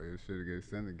your show. Your shit get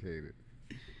syndicated.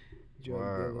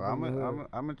 Well, I'm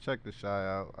gonna check The Shy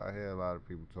out. I hear a lot of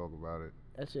people talk about it.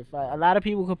 That shit fire. A lot of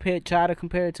people try to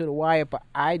compare it to The Wire, but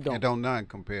I don't. It don't nothing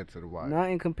compared to The Wire.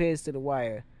 Nothing compares to The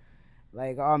Wire.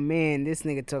 Like, oh man, this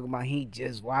nigga talking about he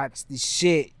just watched the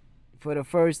shit for the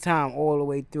first time all the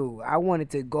way through. I wanted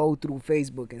to go through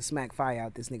Facebook and smack fire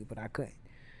out this nigga, but I couldn't.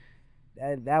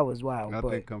 That was wild.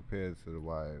 Nothing compares to The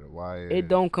Wire. The Wire. It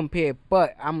don't compare,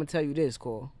 but I'm gonna tell you this,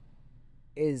 Cole.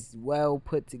 It's well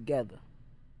put together,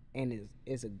 and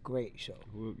it's a great show.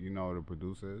 Who you know the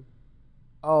producer is?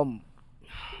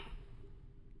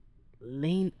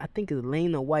 Lane, I think it's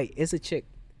Lena White. It's a chick.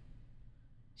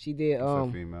 She did. It's a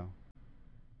female.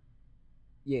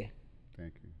 Yeah.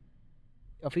 Thank you.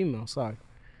 A female. Sorry.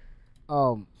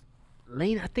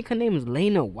 Lena. I think her name is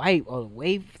Lena White or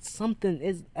Wave something.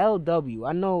 It's LW.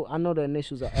 I know the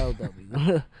initials are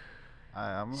LW.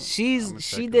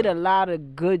 She did a lot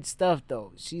of good stuff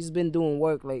though. She's been doing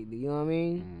work lately. You know what I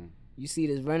mean? Mm. You see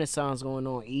this renaissance going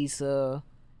on. Issa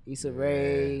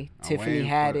Rae, Tiffany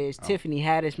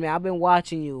Haddish. Man, I've been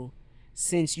watching you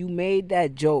since you made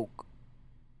that joke.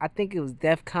 I think it was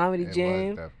Def Comedy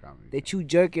Jam that you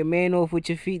jerk your man off with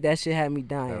your feet. That shit had me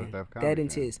dying. That was Def Dead in Comedy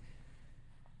tears.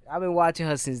 I've been watching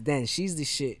her since then. She's the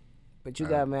shit. But you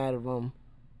got mad at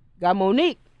got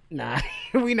Monique. Nah,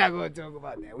 we not gonna talk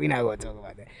about that.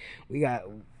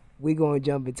 We gonna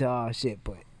jump into our shit,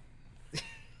 but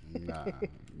nah.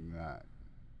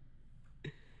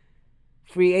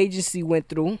 Free agency went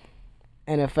through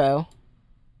NFL.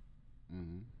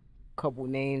 Mm-hmm. Couple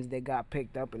names that got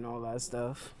picked up and all that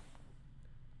stuff.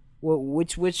 What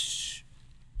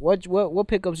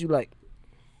pickups you like?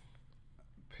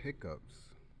 Pickups.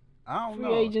 I don't know.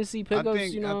 Free agency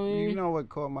pickups. You know what I mean? You know what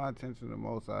caught my attention the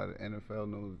most out of NFL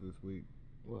news this week?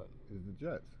 What is the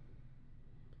Jets?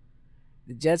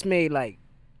 The Jets made like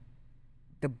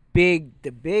the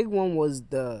big one was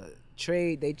the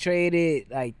trade. They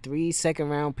traded like 3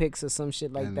 second-round picks or some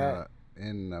shit like that.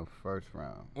 In the first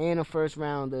round. And a first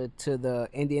rounder to the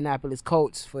Indianapolis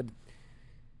Colts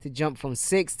to jump from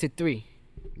 6 to 3.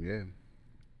 Yeah.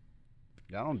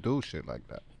 Y'all don't do shit like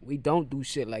that. We don't do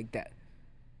shit like that.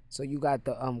 So you got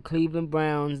the Cleveland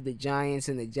Browns, the Giants,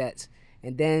 and the Jets.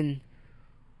 And then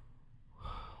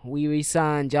we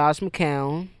re-signed Josh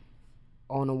McCown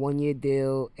on a 1-year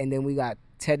deal. And then we got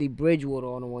Teddy Bridgewater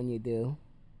on a 1-year deal.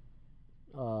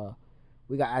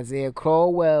 We got Isaiah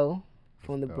Crowell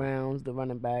from the Browns, the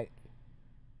running back.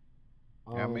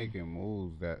 Y'all making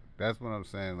moves that's what I'm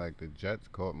saying. Like the Jets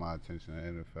caught my attention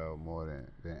in the NFL more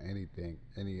than anything,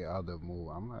 any other move.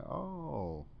 I'm like,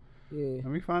 oh, yeah. Let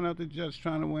me find out the Jets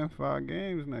trying to win 5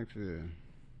 games next year.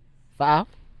 5?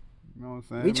 You know what I'm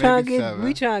saying? We trying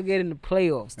to get in the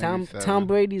playoffs. Tom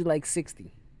Brady's like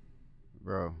 60.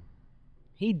 Bro.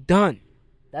 He done.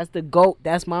 That's the GOAT.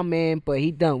 That's my man, but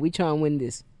he done. We trying to win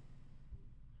this.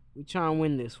 We trying to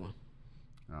win this one.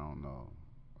 I don't know.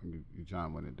 You trying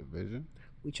to win a division?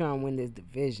 We trying to win this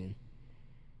division.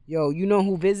 Yo, you know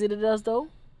who visited us though?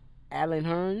 Allen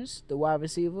Hurns, the wide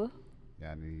receiver.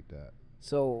 Yeah, I need that.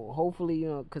 So hopefully,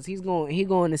 cause he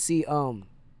going to see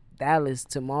Dallas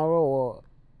tomorrow, or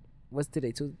what's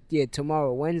today?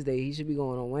 Tomorrow, Wednesday. He should be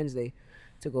going on Wednesday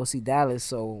to go see Dallas.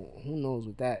 So who knows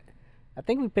with that? I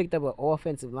think we picked up an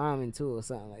offensive lineman too, or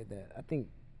something like that. I think.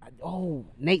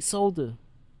 Nate Solder.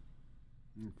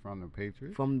 From the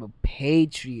Patriots? From the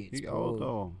Patriots, he bro. old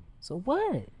though. So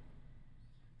what?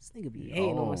 This nigga be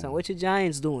hating on my son. What your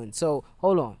Giants doing? So,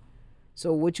 hold on.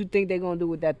 So, what you think they going to do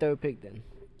with that third pick then?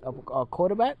 A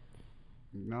quarterback?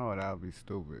 No, that would be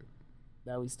stupid.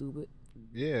 That would be stupid?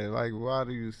 Yeah, like, why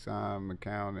do you sign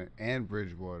McCown and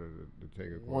Bridgewater to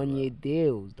take a quarterback? 1-year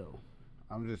deals, though.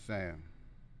 I'm just saying.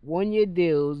 1-year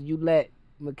deals, you let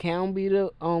McCown be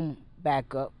the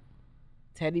backup,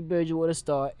 Teddy Bridgewater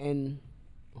start, and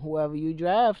whoever you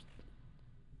draft.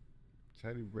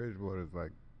 Teddy Bridgewater is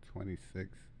like 26.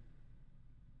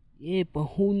 Yeah, but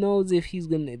who knows if he's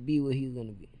going to be what he's going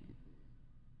to be.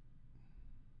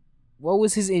 What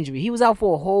was his injury? He was out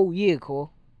for a whole year,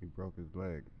 Cole. He broke his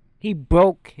leg. He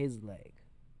broke his leg.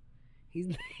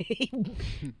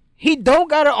 He don't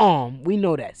got an arm. We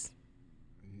know that.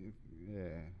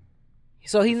 Yeah.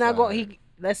 So he's not going.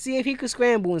 Let's see if he could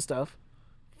scramble and stuff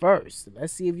first.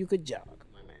 Let's see if you could jog,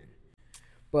 my man.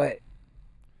 But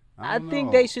I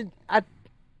think they should.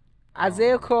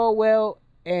 Isaiah Crowell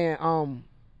and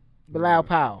Bilal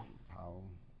Powell.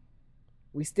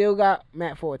 We still got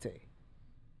Matt Forte.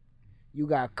 You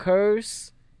got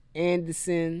Curse,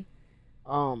 Anderson.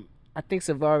 I think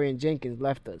Savarian Jenkins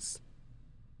left us.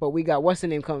 But we got what's the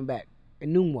name coming back?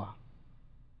 Enumwa.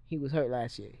 He was hurt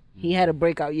last year. Mm-hmm. He had a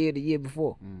breakout year the year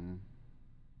before. Mm-hmm.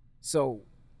 So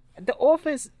the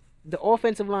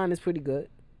offensive line is pretty good.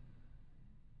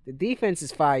 The defense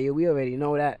is fire. We already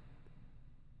know that.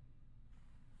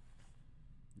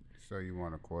 So you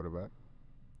want a quarterback?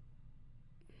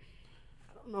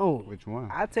 I don't know. Which one?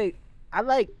 I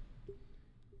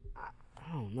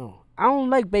don't know. I don't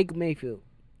like Baker Mayfield.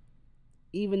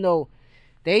 Even though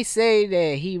they say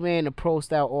that he ran a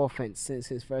pro-style offense since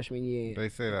his freshman year. They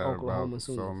say that about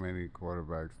so many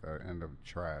quarterbacks that end up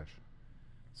trash.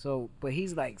 So, but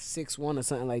he's like 6'1" or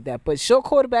something like that. But short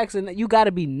quarterbacks, you got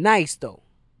to be nice though.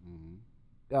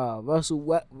 Mm-hmm.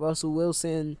 Russell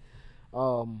Wilson.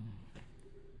 Who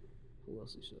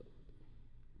else is short?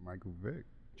 Michael Vick.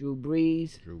 Drew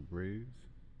Brees.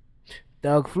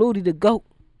 Doug Flutie, the GOAT.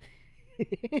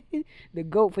 The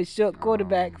GOAT for short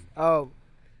quarterbacks.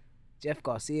 Jeff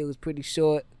Garcia was pretty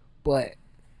short, but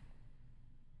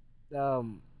I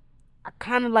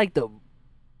kind of like the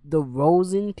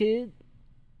Rosen kid,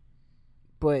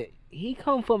 but he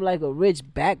come from like a rich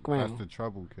background. That's the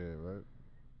trouble kid, right?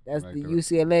 That's like the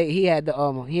UCLA. He had the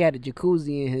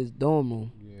jacuzzi in his dorm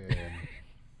room. Yeah.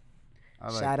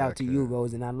 Shout out to you,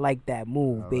 Rosen. I like that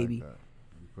move, baby.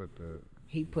 That.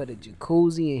 He put a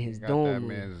jacuzzi in his dorm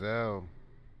room. Manziel.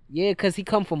 Yeah, cause he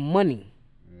come from money.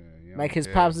 Yeah, like his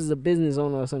pops is a business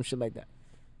owner or some shit like that.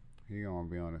 He gonna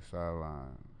be on the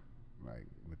sideline, like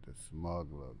with the smug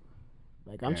look.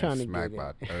 Like I'm trying to smacked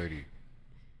get by 30.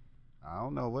 I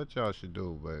don't know what y'all should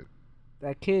do, but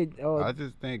that kid. I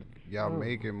just think y'all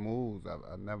making moves.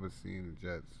 I've never seen the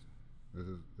Jets. This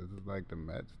is like the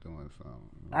Mets doing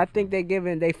something. I think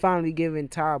they finally giving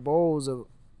Ty Bowles a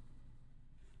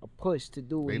push to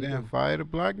do what they didn't fire the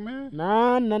black man.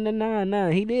 Nah.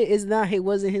 He did. It's not. It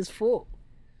wasn't his fault.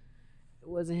 It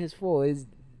wasn't his fault. It's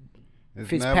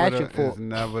Fitzpatrick's fault. It's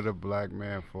never the black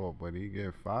man's fault, but he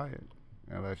get fired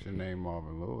unless your name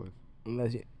Marvin Lewis.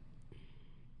 Unless you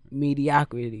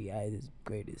mediocrity at its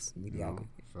greatest. Mediocrity.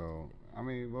 So I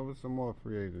mean, what was some more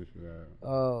free agents you had?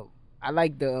 I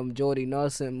like the Jordy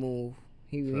Nelson move.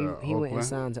 He went and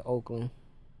signed to Oakland.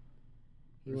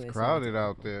 It's crowded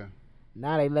out there.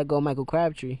 Now they let go Michael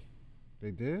Crabtree. They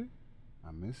did?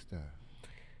 I missed that.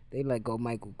 They let go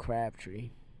Michael Crabtree.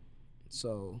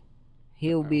 So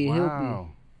he'll be.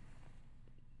 Now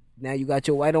you got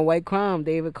your white on white crime,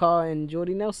 David Carr and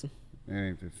Jordy Nelson. It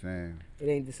ain't the same. It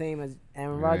ain't the same as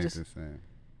Aaron Rodgers. It ain't the same.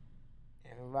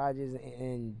 Aaron Rodgers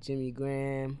and Jimmy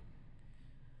Graham.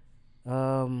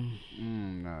 No,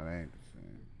 that ain't the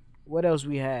same. What else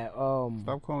we had?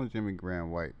 Stop calling Jimmy Graham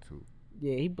white too.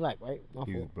 Yeah, he black, right?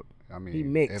 He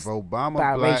mixed. If Obama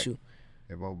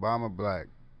black,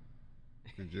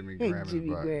 then Jimmy Graham is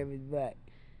black. Graham is black.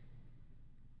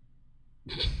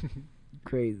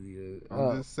 Crazy.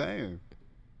 I'm just saying.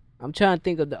 I'm trying to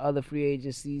think of the other free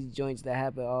agencies joints that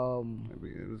happened.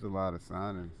 It was a lot of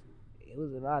signings. It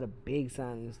was a lot of big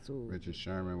signings too. Richard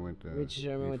Sherman went to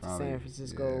San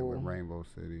Francisco with Rainbow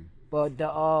City. But the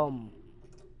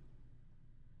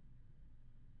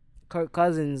Kirk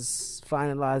Cousins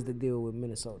finalized the deal with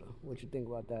Minnesota. What you think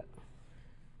about that?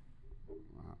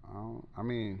 I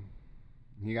mean,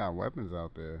 he got weapons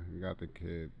out there. You got the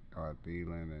kid,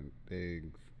 Thielen and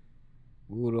Diggs,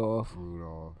 Rudolph.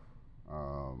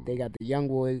 They got the young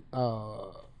boy,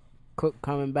 Cook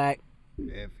coming back.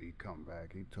 If he come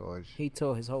back, he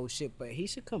tore his whole shit, but he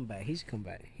should come back. He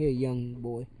a young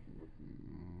boy.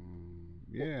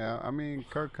 Yeah, I mean,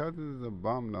 Kirk Cousins is a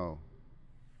bum though.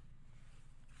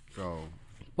 So.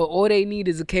 But all they need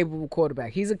is a capable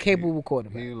quarterback. He's a capable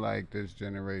quarterback. He like this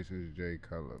generation's Jay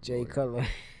Cutler. Jay Cutler.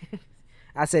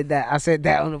 I said that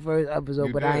on the first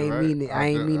episode, but I ain't mean it. I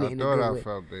ain't mean it in a good way. I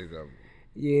felt deja vu.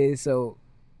 Yeah. So.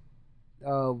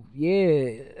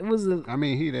 It was I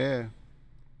mean, he there.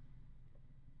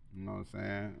 You know what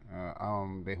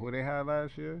I'm saying? Who they had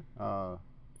last year? It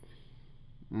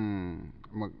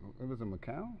was a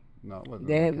McCown? No, it wasn't.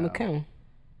 They had McCown.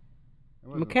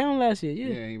 McCown last year,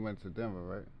 yeah. Yeah, he went to Denver,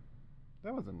 right?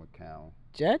 That wasn't McCown.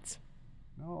 Jets?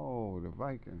 No, the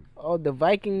Vikings. Oh, the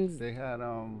Vikings. They had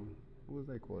who was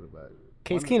their quarterback?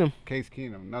 Case Keenum. Case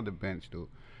Keenum, not the bench dude.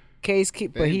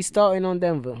 But he's starting on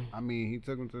Denver. I mean, he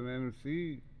took him to the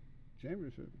NFC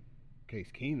Championship.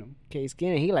 Case Keenum,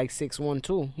 he like 6'1"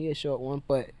 too. He a short one,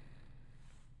 but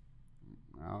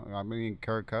I mean,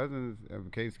 Kirk Cousins.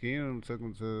 If Case Keenum took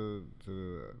him to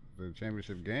the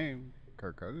championship game,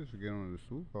 Kirk Cousins should get on the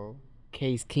Super Bowl.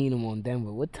 Case Keenum on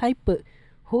Denver. What type of?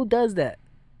 Who does that?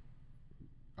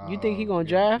 You think he gonna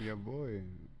draft? Your boy,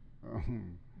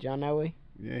 John Elway.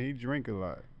 Yeah, he drink a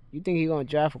lot. You think he gonna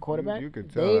draft a quarterback? You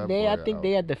could tell. I think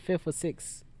they at the 5th or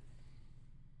 6th.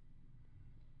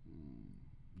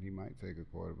 He might take a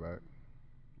quarterback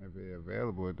if they're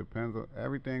available. It depends on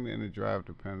everything in the draft.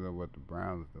 Depends on what the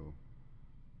Browns do.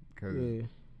 Because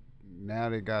now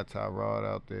they got Tyrod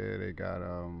out there. They got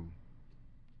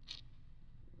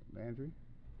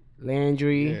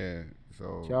Landry. Yeah.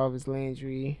 So Jarvis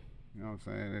Landry. You know what I'm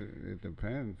saying? It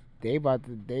depends.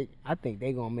 I think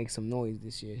they gonna make some noise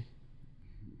this year.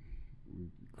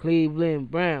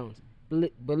 Cleveland Browns.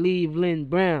 Believe Lynn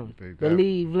Browns.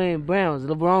 Believe Lynn Browns.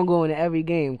 LeBron going to every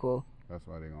game, Cole. That's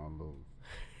why they're going to lose.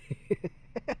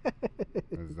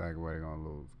 That's exactly why they're going to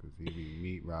lose. Because he be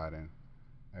meat riding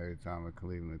every time a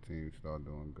Cleveland team start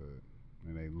doing good.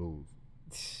 And they lose.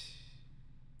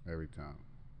 Every time.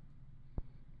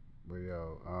 But,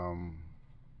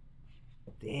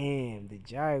 damn, the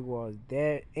Jaguars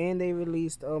dead. And they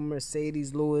released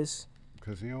Mercedes Lewis.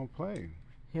 Because he don't play.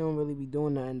 He don't really be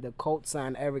doing nothing. The Colts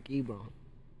signed Eric Ebron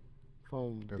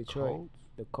from Detroit.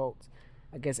 The Colts.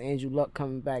 I guess Andrew Luck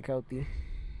coming back healthy.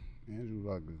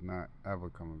 Andrew Luck is not ever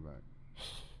coming back.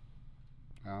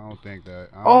 I don't think that.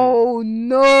 Oh,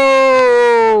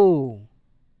 no!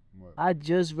 What? I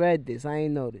just read this. I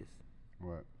ain't know this.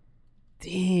 What?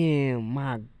 Damn,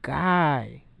 my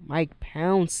guy. Mike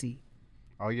Pouncey.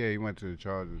 Oh, yeah, he went to the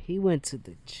Chargers. He went to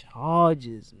the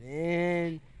Chargers,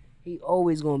 man. He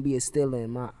always gonna be a Steeler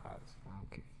in my eyes. I don't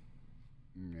care.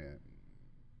 Yeah,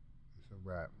 it's a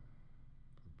wrap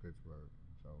for Pittsburgh.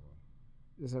 It's over.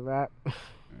 It's a wrap. Yeah,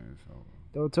 it's over.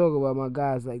 Don't talk about my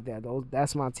guys like that.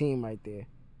 That's my team right there.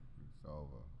 It's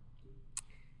over.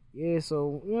 Yeah,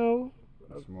 so you know.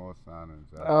 Small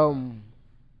signings.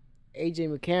 AJ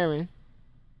McCarron.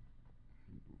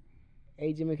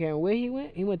 Where he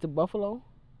went? He went to Buffalo.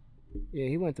 Yeah,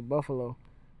 he went to Buffalo,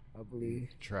 I believe.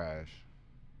 Trash.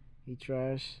 He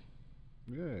trash.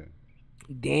 Yeah.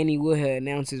 Danny Woodhead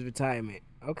announced his retirement.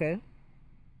 Okay.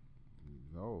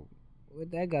 No.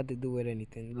 What that got to do with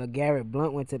anything? LeGarrette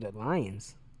Blount went to the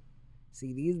Lions.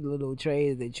 See, these little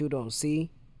trades that you don't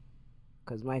see,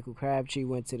 because Michael Crabtree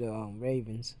went to the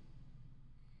Ravens.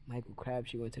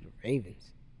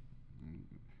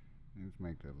 Just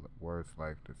make the worst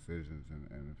life decisions in the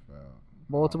NFL.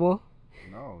 Baltimore?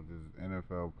 No, just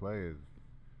NFL players.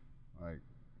 Like,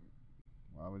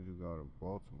 why would you go to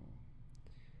Baltimore?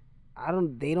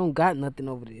 They don't got nothing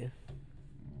over there.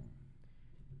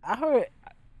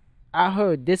 I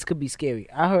heard this could be scary.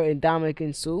 I heard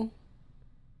Ndamukong Suh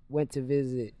went to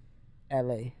visit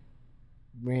LA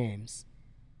Rams.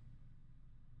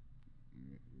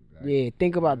 Yeah,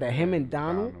 think about that. Him and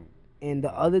Donald and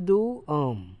the other dude,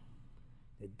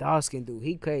 the dark skin dude,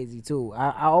 he crazy too.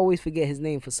 I always forget his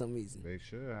name for some reason. They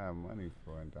should have money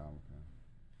for Ndamukong.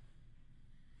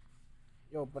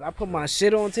 Yo, but I put my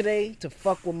shit on today to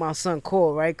fuck with my son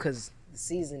Cole, right? Cause the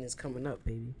season is coming up,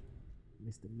 baby.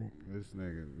 Mr. Met. This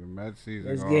nigga, the Met season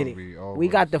Let's get it. Be over. We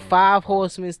got the 5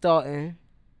 horsemen starting.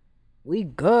 We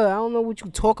good. I don't know what you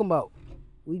talking about.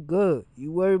 We good.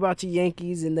 You worry about your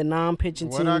Yankees and the non-pitching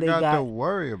team they got. What I got to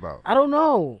worry about? I don't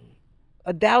know.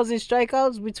 1,000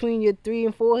 strikeouts between your 3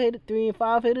 and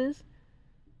 5 hitters.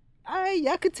 All right,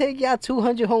 y'all could take y'all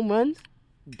 200 home runs.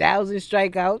 1,000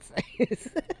 strikeouts.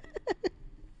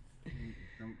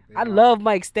 Love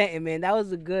Mike Stanton, man. That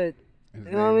was a good. His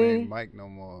you know what I mean? Mike no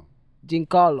more.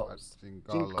 Giancarlo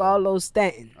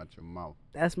Stanton. Out your mouth.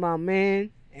 That's my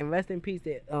man. And rest in peace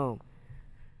to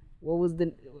what was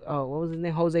his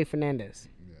name? Jose Fernandez.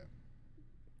 Yeah.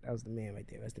 That was the man right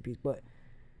there. Rest in peace. But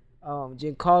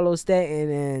Giancarlo Stanton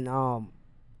and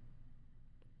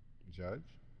Judge?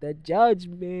 The Judge,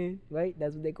 man. Right?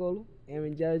 That's what they call him?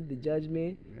 Aaron Judge, the Judge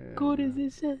man. Yeah, Court is in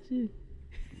session.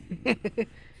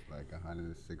 Like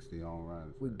 160 home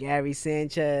runs. With Gary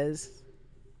Sanchez.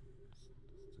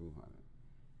 200.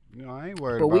 You know, I ain't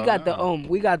worried but about we got nothing.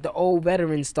 we got the old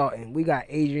veterans starting. We got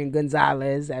Adrian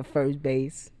Gonzalez at first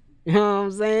base. You know what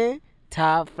I'm saying?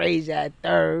 Todd Frazier at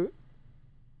third.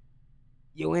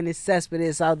 Yoenis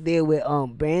Cespedes out there with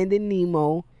Brandon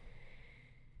Nemo.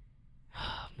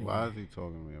 Why is he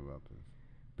talking to me about this?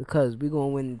 Because we're gonna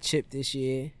win the chip this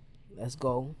year. Let's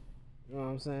go. You know what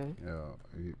I'm saying?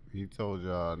 Yeah, he told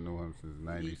y'all I knew him since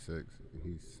 96.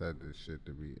 He said this shit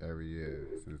to me every year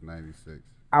since 96.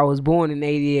 I was born in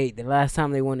 88. The last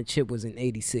time they won a chip was in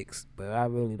 86. But I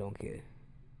really don't care.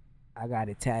 I got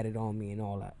it tatted on me and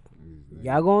all that.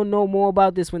 Y'all gonna know more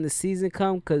about this when the season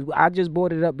come, because I just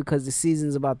brought it up because the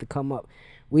season's about to come up.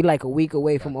 We like a week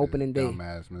away from opening day.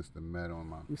 Dumbass Mr. Met on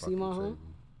my you fucking see my table.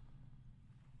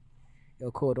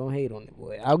 Yo, Cole, don't hate on it,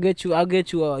 boy. I'll get you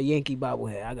a Yankee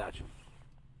bobblehead. I got you.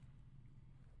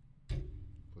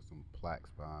 Put some plaques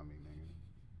behind me, nigga.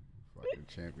 Fucking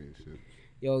championship.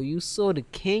 Yo, you saw the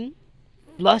King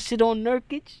flush it on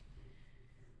Nurkic?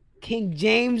 King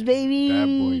James, baby. That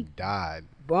boy died.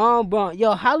 Bron.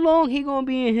 Yo, how long he gonna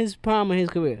be in his prime of his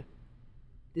career?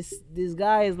 This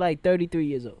guy is like 33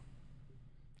 years old.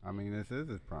 I mean, this is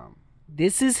his prime.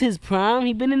 This is his prime.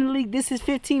 He been in the league. This is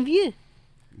 15th year.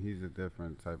 He's a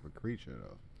different type of creature,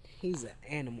 though. He's an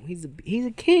animal. He's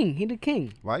a king. He the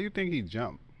king. Why you think he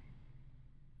jumped?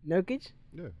 Nurkic?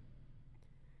 Yeah.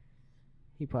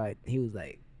 He was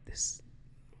like this.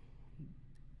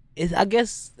 I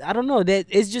guess I don't know that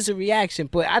it's just a reaction,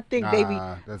 but I think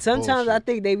sometimes bullshit. I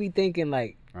think they be thinking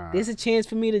like there's a chance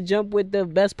for me to jump with the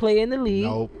best player in the league.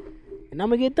 Nope. And I'm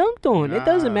gonna get dunked on. It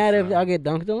doesn't matter if I get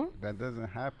dunked on. That doesn't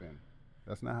happen.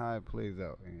 That's not how it plays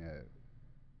out in your head.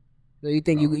 So you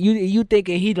think you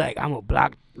thinking he like I'm a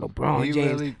block LeBron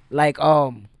James really, like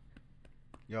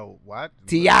yo what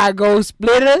Tiago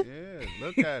Splitter? Yeah,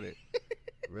 look at it.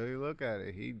 Really look at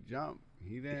it. He jumped.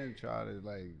 He didn't try to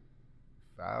like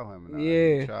foul him.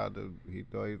 Yeah. He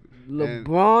thought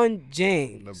LeBron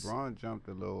James. LeBron jumped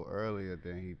a little earlier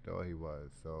than he thought he was.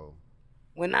 So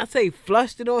when I say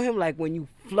flushed it on him, like when you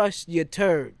flush your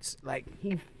turds, like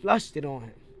he flushed it on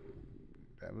him.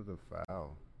 That was a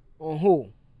foul. On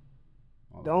who?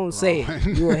 On Don't LeBron. say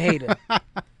it. You a hater.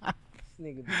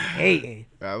 nigga be hating.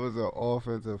 That was an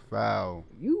offensive foul.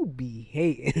 You be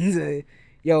hating.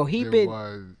 Yo, he It been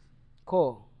was.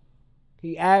 Cole.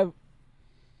 It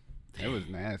was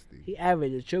nasty. He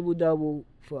averaged a triple double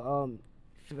for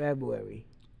February,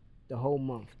 the whole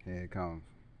month. Here it comes.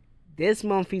 This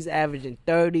month he's averaging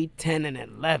 30, 10, and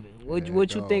 11. What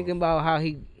you thinking about how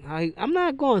he? I'm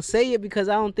not gonna say it because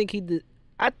I don't think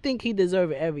I think he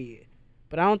deserves it every year,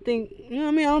 but I don't think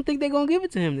I don't think they're gonna give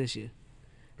it to him this year.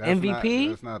 MVP.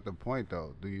 That's not the point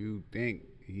though. Do you think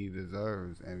he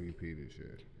deserves MVP this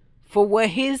year? For what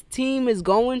his team is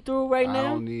going through right now? I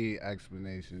don't need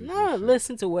explanations. No,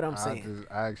 listen to what I'm saying. I just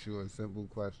asked you a simple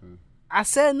question. I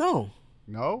said no.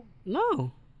 No?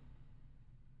 No.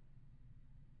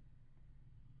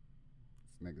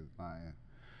 This nigga's lying.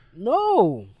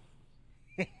 No.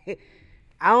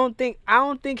 I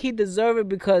don't think he deserves it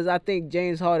because I think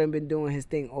James Harden been doing his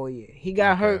thing all year. He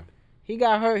got hurt. He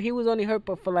was only hurt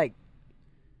for like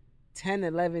 10,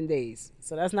 11 days.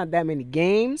 So that's not that many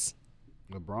games.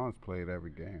 LeBron's played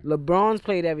every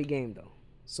game. Though.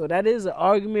 So that is an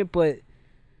argument, but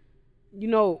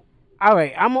all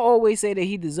right, I'm going to always say that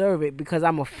he deserves it because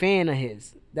I'm a fan of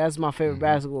his. That's my favorite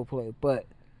basketball player. But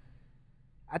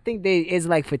I think it's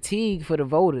like fatigue for the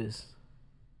voters.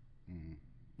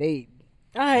 All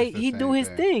right, he do his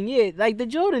thing. Yeah, like the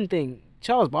Jordan thing.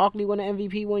 Charles Barkley won an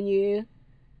MVP one year.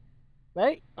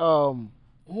 Right?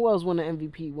 Who else won an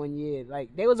MVP one year?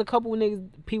 Like, there was a couple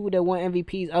people that won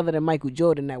MVPs other than Michael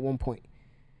Jordan at one point.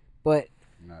 But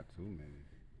not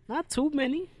too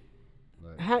many.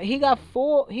 He got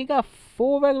four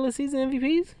regular season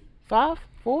MVPs? 5?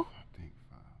 4?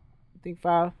 I think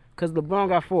 5. Because LeBron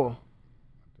got 4. I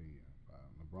think he got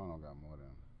 5. LeBron don't got more than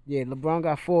him. Yeah, LeBron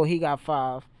got 4. He got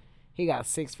 5. He got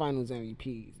 6 finals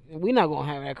MVPs. And we're not going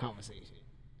to have that conversation.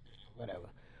 Whatever.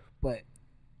 But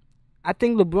I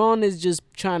think LeBron is just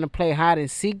trying to play hide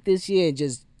and seek this year and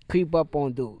just creep up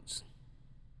on dudes.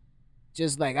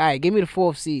 Just like, all right, give me the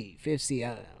 4th seed, 5th seed.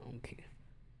 I don't care.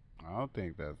 I don't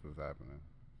think that's what's happening.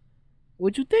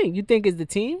 What you think? You think it's the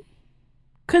team?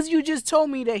 Because you just told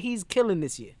me that he's killing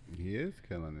this year. He is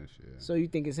killing this year. So you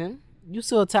think it's him? You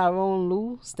saw Tyrone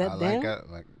Lue step down?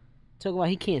 Talking about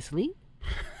he can't sleep?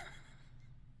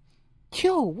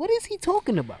 Yo, what is he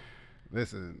talking about?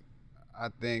 Listen, I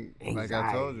think, anxiety. Like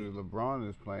I told you, LeBron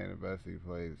is playing the best he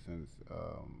played since.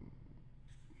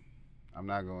 I'm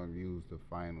not going to use the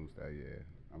finals that year.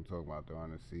 I'm talking about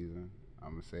during the season.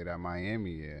 I'm going to say that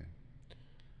Miami year.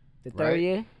 The third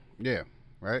year? Yeah,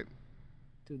 right?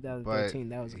 2013,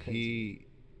 that was crazy.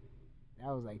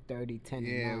 That was like 30, 10,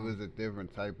 yeah, and 9. It was a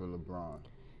different type of LeBron.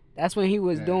 That's when he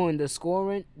was doing the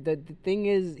scoring. The thing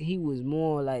is, he was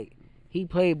more like, he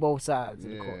played both sides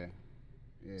of the court.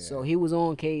 Yeah. So he was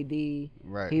on KD.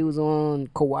 Right. He was on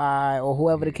Kawhi or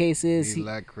whoever the case is. He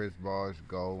let Chris Bosh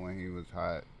go when he was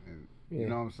hot. And, you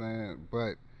know what I'm saying?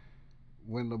 But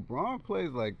when LeBron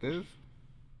plays like this,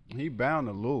 he bound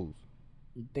to lose.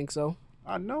 You think so?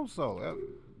 I know so.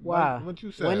 Why? What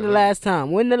you said? When the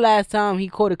last time he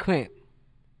caught a cramp?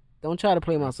 Don't try to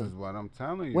play my son. This is what I'm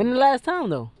telling you. When the last time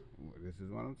though? This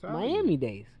is what I'm telling you. Miami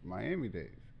days.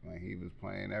 When he was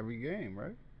playing every game,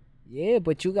 right? Yeah,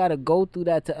 but you got to go through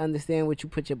that to understand what you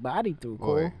put your body through,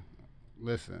 Cole. Boy,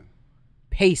 listen.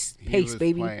 Pace, baby. He was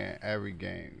playing every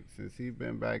game. Since he's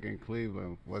been back in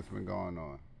Cleveland, what's been going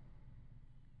on?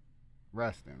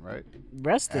 Resting, right?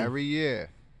 Every year.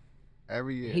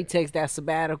 He takes that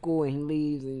sabbatical and he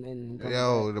leaves and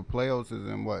Yo, the playoffs is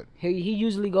in what? He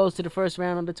usually goes to the first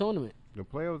round of the tournament. The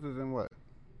playoffs is in what?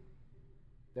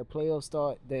 The playoffs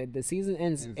start. The season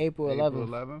ends April 11th.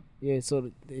 11th? Yeah,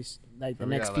 so it's like the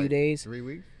next few days. 3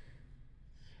 weeks?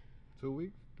 2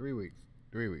 weeks? 3 weeks?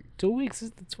 3 weeks. 2 weeks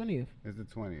is the 20th. It's the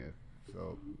 20th.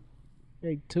 So.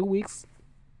 Like 2 weeks.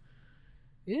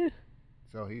 Yeah.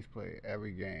 So he's played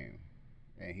every game.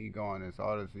 And he going as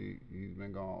hard as he's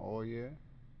been going all year.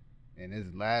 And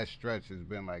his last stretch has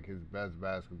been like his best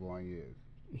basketball in years.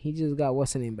 He just got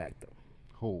what's his name back though?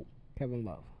 Who? Kevin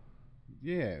Love.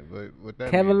 Yeah, but what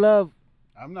that Kevin mean? Love.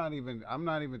 I'm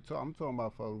talking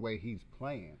about for the way he's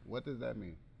playing. What does that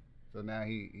mean? So now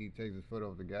he takes his foot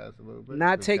off the gas a little bit.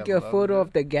 Not take your foot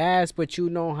off the gas, but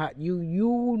you know how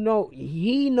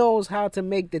he knows how to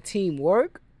make the team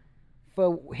work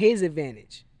for his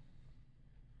advantage.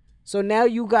 So now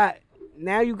you got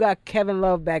Kevin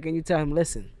Love back, and you tell him,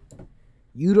 listen,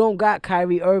 you don't got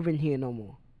Kyrie Irving here no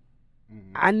more.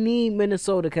 Mm-hmm. I need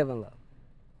Minnesota Kevin Love.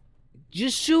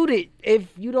 Just shoot it. If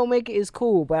you don't make it, it's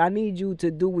cool. But I need you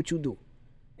to do what you do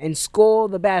and score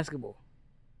the basketball.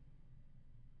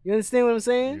 You understand what I'm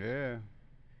saying? Yeah.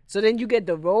 So then you get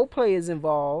the role players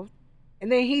involved,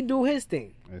 and then he do his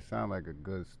thing. It sounds like a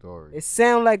good story. It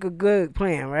sounds like a good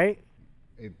plan, right?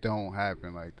 It don't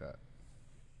happen like that.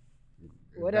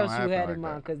 What else you had in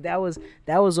mind? Because that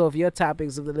was off your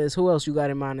topics of the list. Who else you got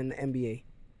in mind in the NBA?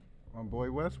 My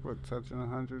boy Westbrook touching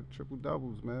 100 triple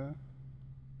doubles, man.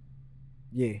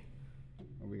 Yeah.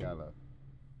 What we got left?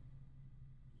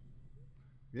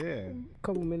 Yeah.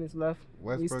 Couple minutes left.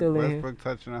 Westbrook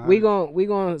touching 100. We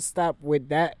gonna stop with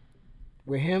that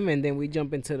with him, and then we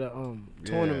jump into the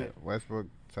tournament. Westbrook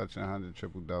touching 100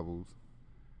 triple doubles.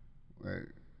 I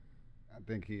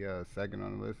think he second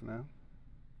on the list now.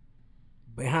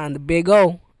 Behind the big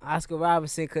O, Oscar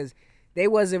Robertson, because they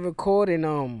wasn't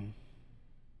recording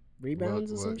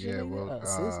rebounds or some shit like that?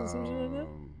 Assists or some shit like that?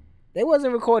 They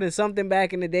wasn't recording something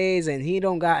back in the days, and he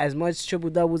don't got as much triple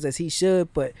doubles as he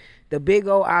should. But the big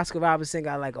O Oscar Robertson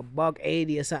got like a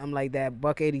 $180 or something like that,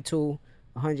 $182,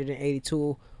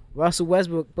 182. Russell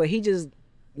Westbrook, but he just,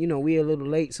 we a little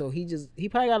late, so he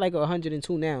probably got like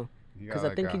 102 now, because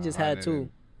I think he just had two.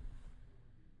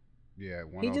 Yeah,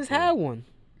 he just had one.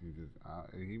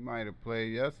 He might have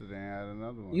played yesterday and had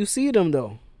another one. You see them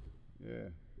though. Yeah,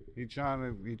 he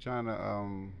trying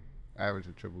to average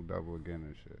a triple double again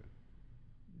and shit.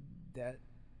 That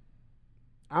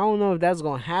I don't know if that's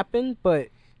gonna happen, but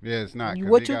yeah, it's not.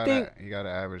 What you think? He got to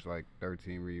average like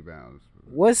 13 rebounds.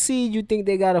 What seed you think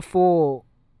they gotta fall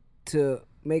to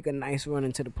make a nice run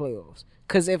into the playoffs?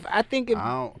 Because I think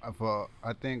for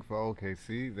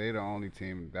OKC, they the only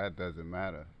team that doesn't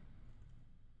matter.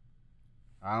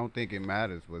 I don't think it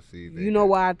matters what seed they get.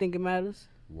 Why I think it matters?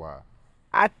 Why?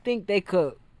 I think they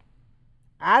could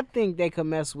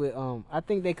mess with I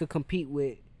think they could compete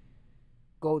with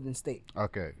Golden State.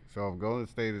 Okay, so if Golden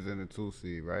State is in the 2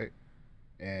 seed, right?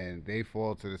 And they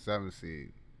fall to the 7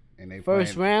 seed and they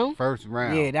first round?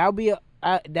 Yeah, that'll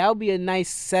be a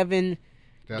nice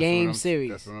 7-game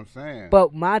series. That's what I'm saying.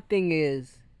 But my thing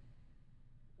is,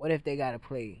 what if they gotta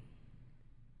play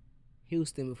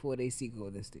Houston before they see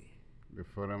Golden State?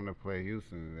 For them to play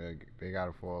Houston, they got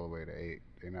to fall all the way to 8.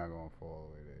 They're not going to fall all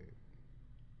the way to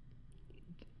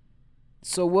 8.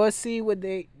 So what seed would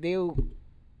they'll...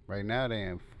 Right now they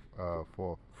in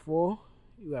 4. 4?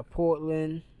 You got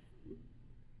Portland.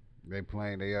 They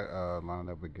lined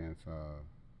up against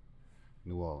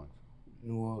New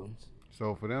Orleans.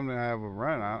 So for them to have a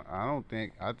run, I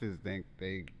just think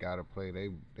they got to play they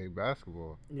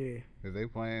basketball. Yeah. Because they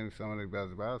playing some of their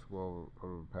best basketball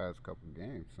over the past couple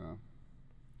games, huh?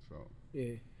 So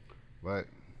yeah, but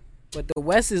the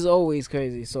West is always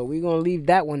crazy. So we're gonna leave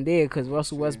that one there because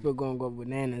Russell Westbrook gonna go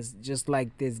bananas, just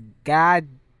like this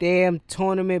goddamn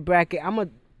tournament bracket.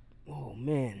 Oh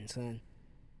man, son.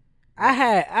 I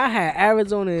had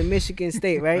Arizona and Michigan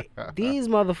State, right? These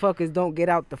motherfuckers don't get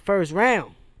out the first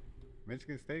round.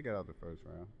 Michigan State got out the first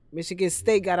round. Michigan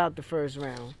State got out the first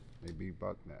round. They beat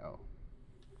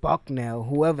Bucknell,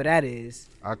 whoever that is.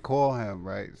 I call him,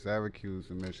 right? Syracuse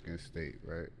and Michigan State,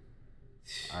 right?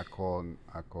 I called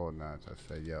Notch. I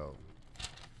said, yo,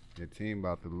 your team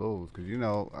about to lose. Because,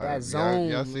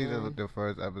 y'all see the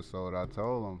first episode. I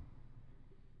told him,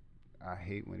 I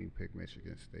hate when he picked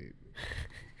Michigan State.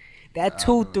 That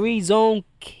 2-3 zone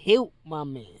killed my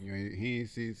man. He ain't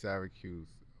see Syracuse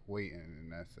waiting in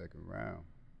that second round.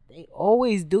 They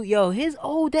always do. Yo, his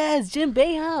old ass, Jim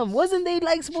Boeheim. Wasn't they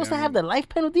supposed to have the life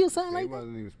penalty or something like that? They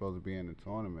wasn't even supposed to be in the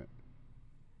tournament.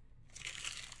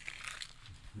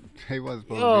 They wasn't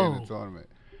supposed to be in the tournament.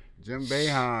 Jim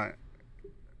Boeheim,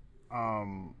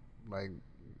 like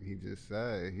he just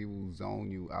said, he will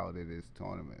zone you out of this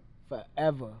tournament.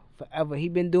 Forever. He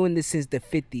been doing this since the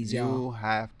 50s, y'all. You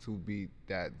have to beat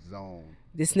that zone.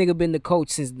 This nigga been the coach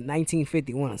since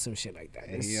 1951 or some shit like that.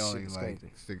 And he only like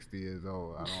 60 years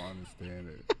old. I don't understand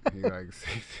it. He like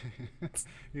 60,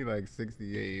 he like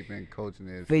 68. He been coaching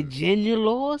this. Virginia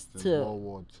lost to World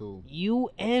War II.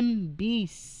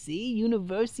 UMBC,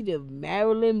 University of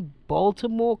Maryland,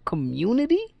 Baltimore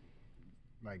Community.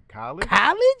 Like college?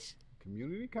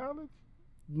 Community college?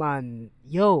 Man,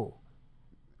 yo.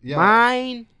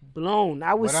 Mind blown.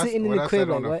 I was sitting in the crib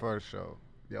like, on the first show.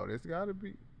 Yo, this gotta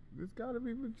be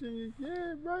Virginia,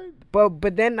 yeah, right.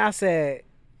 But then I said,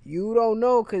 you don't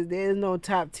know because there's no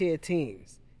top tier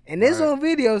teams, and it's on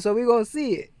video, so we gonna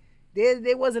see it.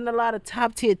 There wasn't a lot of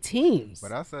top tier teams.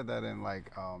 But I said that in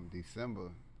like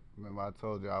December. Remember I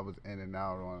told you I was in and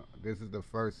out on. This is the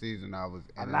first season I was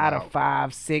in a lot of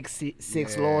 5, 6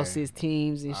 losses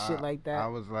teams and shit like that. I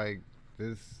was like,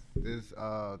 this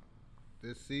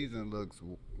season looks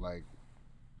like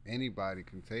anybody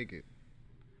can take it.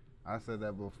 I said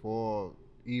that before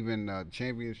even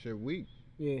championship week.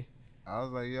 Yeah. I was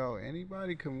like, yo,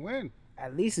 anybody can win.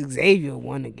 At least Xavier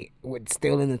won again. With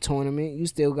still in the tournament. You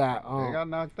still got They got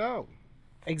knocked out.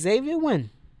 Xavier won.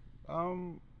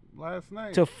 Last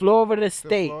night. To Florida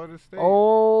State.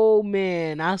 Oh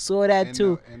man, I saw that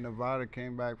too. And Nevada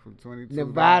came back from 22.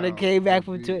 Nevada came back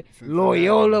from 20.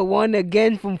 Loyola won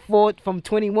again from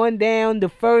 21 down. The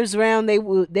first round they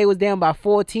was down by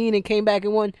 14 and came back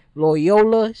and won.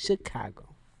 Loyola,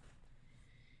 Chicago.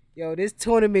 Yo, this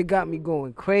tournament got me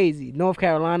going crazy. North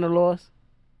Carolina lost.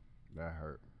 That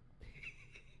hurt.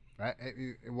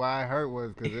 Why it hurt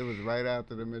was because it was right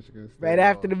after the Michigan State. Right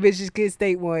after the Michigan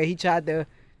State one, he tried to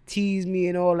tease me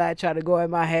and all that, tried to go at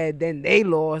my head. Then they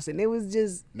lost, and it was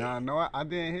just. Nah, no, I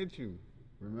didn't hit you.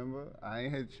 Remember, I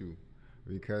ain't hit you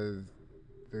because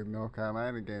the North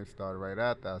Carolina game started right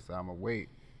after. I said I'ma wait,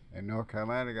 and North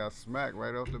Carolina got smacked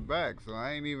right off the back. So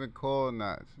I ain't even called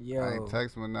Notch. I ain't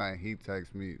text him Notch. He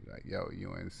text me like, "Yo,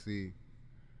 UNC."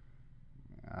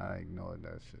 I ignored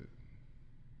that shit.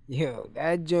 Yo,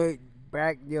 that joint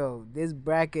this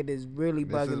bracket is really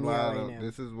bugging me out right now.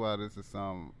 This is why this is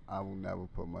something I will never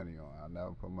put money on. I'll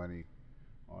never put money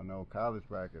on no college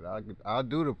bracket. I'll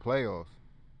do the playoffs.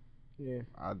 Yeah.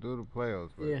 I'll do the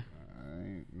playoffs, but yeah.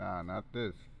 Not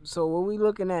this. So what we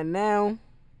looking at now,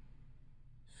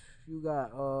 you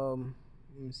got let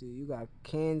me see, you got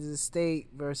Kansas State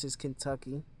versus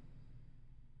Kentucky.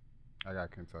 I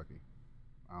got Kentucky.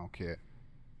 I don't care.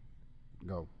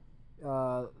 Go.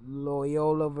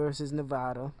 Loyola versus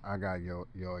Nevada. I got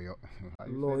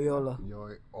Loyola.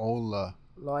 Loyola.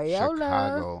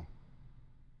 Chicago.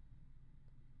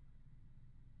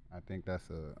 I think that's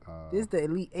this is the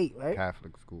Elite 8, right?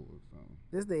 Catholic school or something.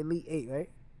 This is the Elite 8, right?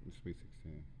 The Sweet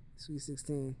 16. Sweet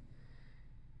 16.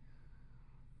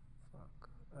 Fuck.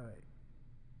 All right.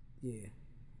 Yeah.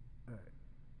 All right.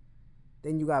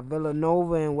 Then you got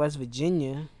Villanova and West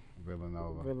Virginia.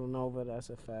 Villanova,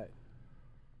 that's a fact.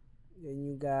 Then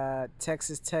you got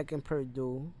Texas Tech and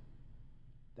Purdue.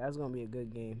 That's going to be a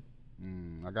good game.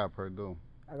 I got Purdue.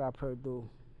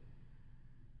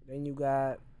 Then you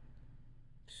got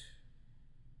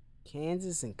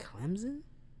Kansas and Clemson?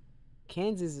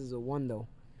 Kansas is a 1, though.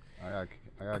 I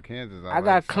got Kansas. I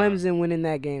got Clemson winning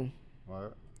that game.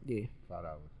 What? Yeah.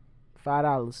 $5. I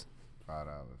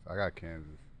got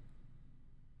Kansas.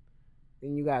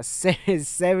 Then you got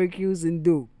Syracuse and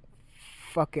Duke.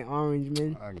 Fucking orange,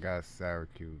 man. I got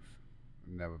Syracuse.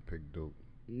 Never picked Duke.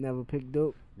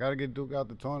 Gotta get Duke out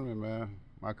the tournament, man.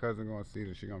 My cousin gonna see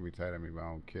that. She gonna be tight at me, but I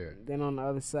don't care. Then on the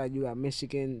other side, you got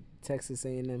Michigan, Texas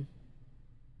A&M.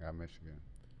 Got Michigan.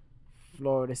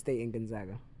 Florida State and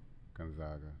Gonzaga.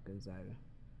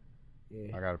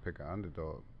 Yeah. I gotta pick an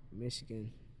underdog.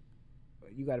 Michigan.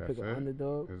 You gotta pick an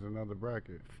underdog. There's another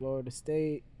bracket. Florida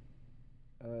State,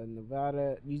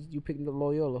 Nevada. You picking the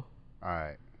Loyola. All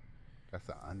right. That's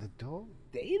an underdog?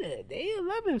 They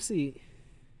 11 seed.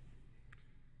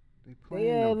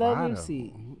 They 11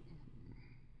 seed.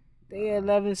 They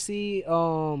 11 seed.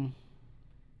 You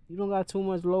don't got too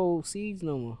much low seeds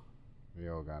no more. They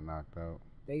all got knocked out.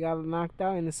 They got knocked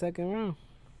out in the second round.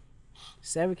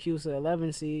 Syracuse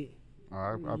 11 seed. Oh,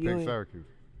 I picked Syracuse.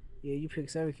 Yeah, you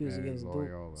picked Syracuse against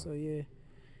Loyola. Duke. So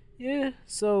yeah.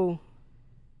 So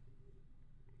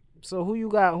who you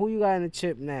got in the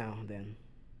chip now then?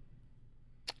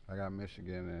 I got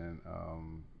Michigan and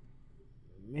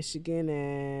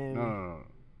No.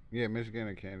 Yeah, Michigan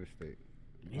and Kansas State.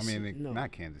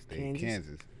 Not Kansas State.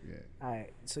 Kansas. Yeah. All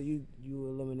right. So you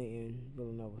eliminating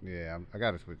Villanova. Yeah, I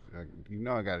got to switch. I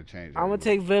got to change. I'm gonna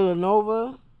take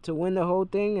Villanova to win the whole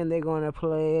thing, and they're gonna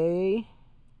play.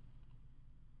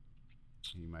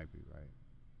 You might be right.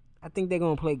 I think they're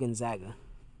gonna play Gonzaga.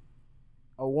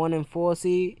 A 1 and 4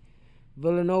 seed.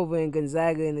 Villanova and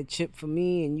Gonzaga in the chip for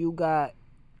me, and you got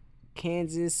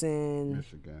Kansas and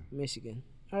Michigan.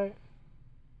 All right.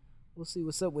 We'll see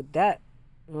what's up with that.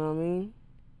 You know what I mean?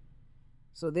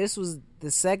 So this was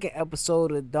the second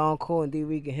episode of Don Cole and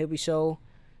Dricanhippie Show.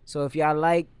 So if y'all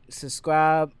like,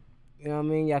 subscribe. You know what I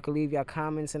mean? Y'all can leave y'all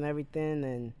comments and everything.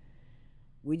 And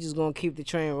we just going to keep the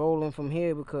train rolling from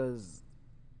here because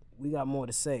we got more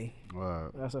to say.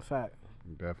 Well, that's a fact.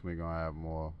 We're definitely going to have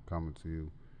more coming to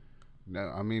you.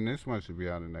 Now, I mean, this one should be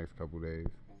out in the next couple days.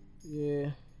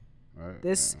 Yeah.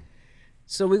 Right?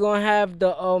 So we're going to have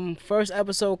the first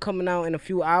episode coming out in a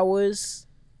few hours.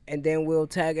 And then we'll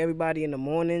tag everybody in the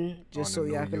morning just so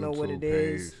y'all can know what it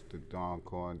is. The Don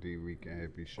Cole and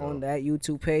Dricanhippie Show. On that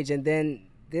YouTube page. And then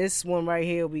this one right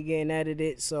here will be getting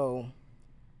edited. So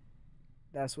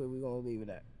that's where we're going to leave it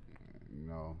at.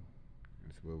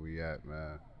 That's where we at,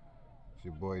 man. It's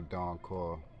your boy Don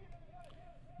Cole.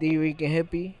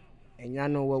 Dricanhippie. And y'all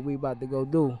know what we about to go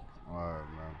do. All right,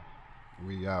 man.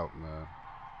 We out, man.